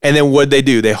 And then what'd they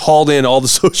do? They hauled in all the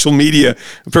social media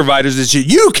providers and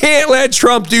said, you can't let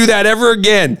Trump do that ever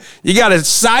again. You got to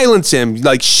silence him,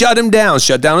 like shut him down,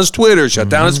 shut down his Twitter, shut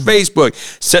down his Facebook,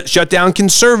 shut down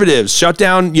conservatives, shut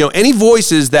down, any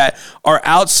voices that are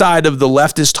outside of the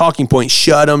leftist talking point,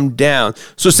 shut them down.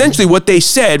 So essentially what they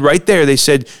said right there, they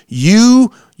said,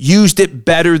 you used it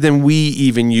better than we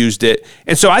even used it.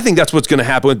 And so I think that's what's going to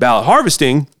happen with ballot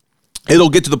harvesting.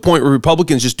 It'll get to the point where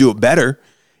Republicans just do it better,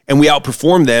 and we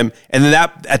outperform them. And then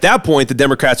at that point, the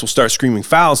Democrats will start screaming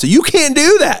foul and say, you can't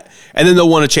do that. And then they'll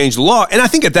want to change the law. And I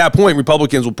think at that point,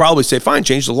 Republicans will probably say, fine,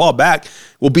 change the law back.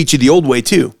 We'll beat you the old way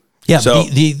too. Yeah, so,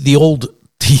 the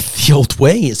old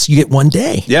way is you get one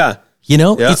day. Yeah.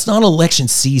 It's not election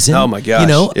season. Oh my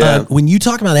gosh. When you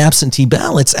talk about absentee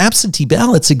ballots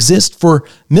exist for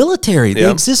military.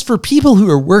 They exist for people who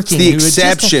are working. It's the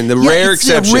exception, the rare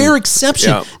exception. A rare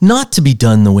exception, not to be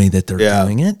done the way that they're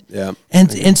doing it. Yeah.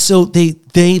 And so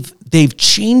they've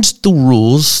changed the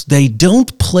rules. They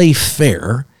don't play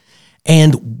fair.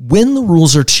 And when the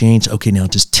rules are changed, okay, now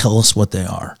just tell us what they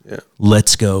are. Yeah.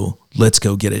 Let's go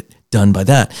get it done by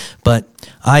that. But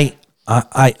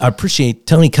I appreciate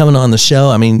Tony coming on the show.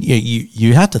 I mean,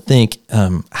 you have to think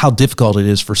how difficult it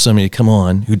is for somebody to come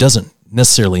on who doesn't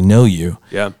necessarily know you,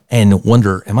 and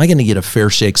wonder, am I going to get a fair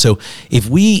shake? So if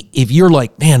you're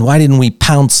like, man, why didn't we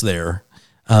pounce there?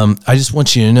 I just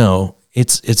want you to know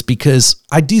it's because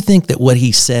I do think that what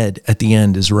he said at the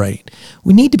end is right.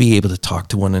 We need to be able to talk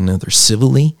to one another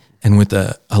civilly and with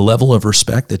a level of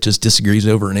respect that just disagrees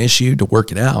over an issue to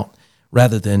work it out,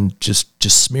 rather than just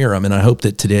smear them. And I hope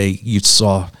that today you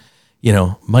saw,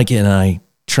 Mike and I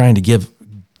trying to give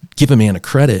a man a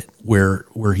credit where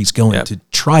he's going to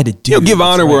try to do. Give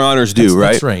honor where honor's due,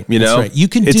 right? That's right. That's right. You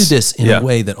can do this in a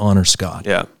way that honors God.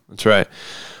 Yeah, that's right.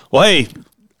 Well, hey,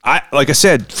 like I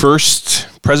said, first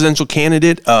presidential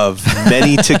candidate of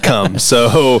many to come.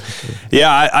 So,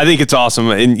 I think it's awesome.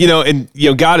 And,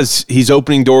 God he's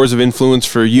opening doors of influence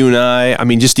for you and I. I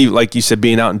mean, just even, like you said,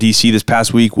 being out in D.C. this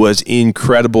past week was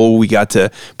incredible. We got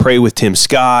to pray with Tim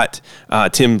Scott.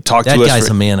 Tim talked to us. That guy's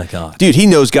a man of God. Dude, he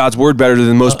knows God's word better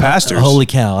than most pastors. Holy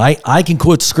cow. I can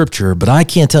quote scripture, but I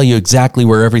can't tell you exactly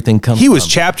where everything comes from. He was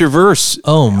chapter verse.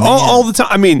 Oh, man. All the time.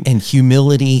 I mean. And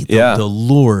humility, the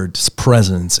Lord's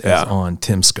presence is on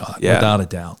Tim Scott, without a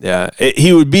doubt. Yeah.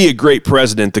 He would be a great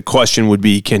president. The question would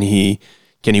be, can he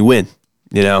win?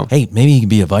 Hey, maybe he could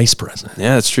be a vice president.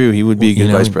 Yeah, that's true. He would be a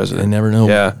good vice president. I never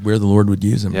know where the Lord would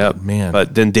use him. Yeah, man.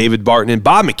 But then David Barton and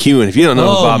Bob McEwen. If you don't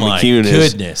know who Bob McEwen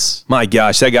is, my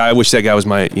gosh, that guy. I wish that guy was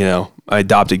my my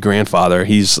adopted grandfather.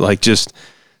 He's like just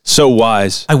so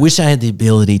wise. I wish I had the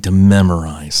ability to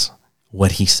memorize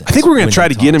what he says. I think we're going to try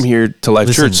to get him here to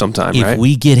Life Church sometime. If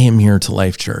we get him here to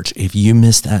Life Church, if you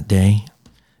miss that day,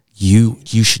 you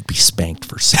should be spanked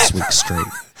for 6 weeks straight.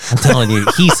 I'm telling you,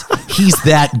 he's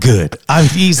that good.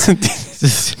 You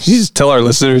just tell our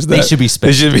listeners that they should be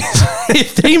spanked.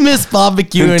 If they miss Bob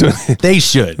McEwen, they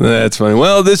should. That's funny.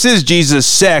 Well, this is Jesus,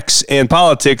 sex, and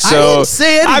politics. So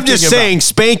I'm just saying,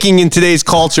 spanking in today's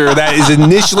culture, that is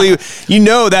initially,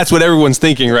 that's what everyone's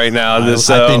thinking right now.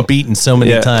 I've been beaten so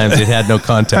many times; it had no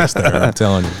context there. I'm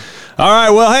telling you. All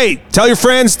right. Well, hey, tell your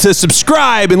friends to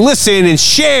subscribe and listen and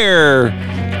share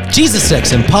Jesus,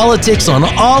 Sex, and Politics on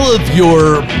all of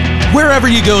your, wherever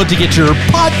you go to get your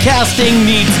podcasting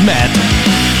needs met.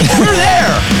 We're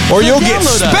there. Or you'll get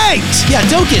spanked. Yeah,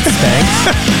 don't get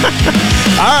spanked.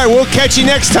 All right, we'll catch you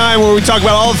next time where we talk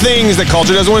about all the things that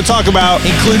culture doesn't want to talk about,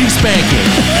 including spanking.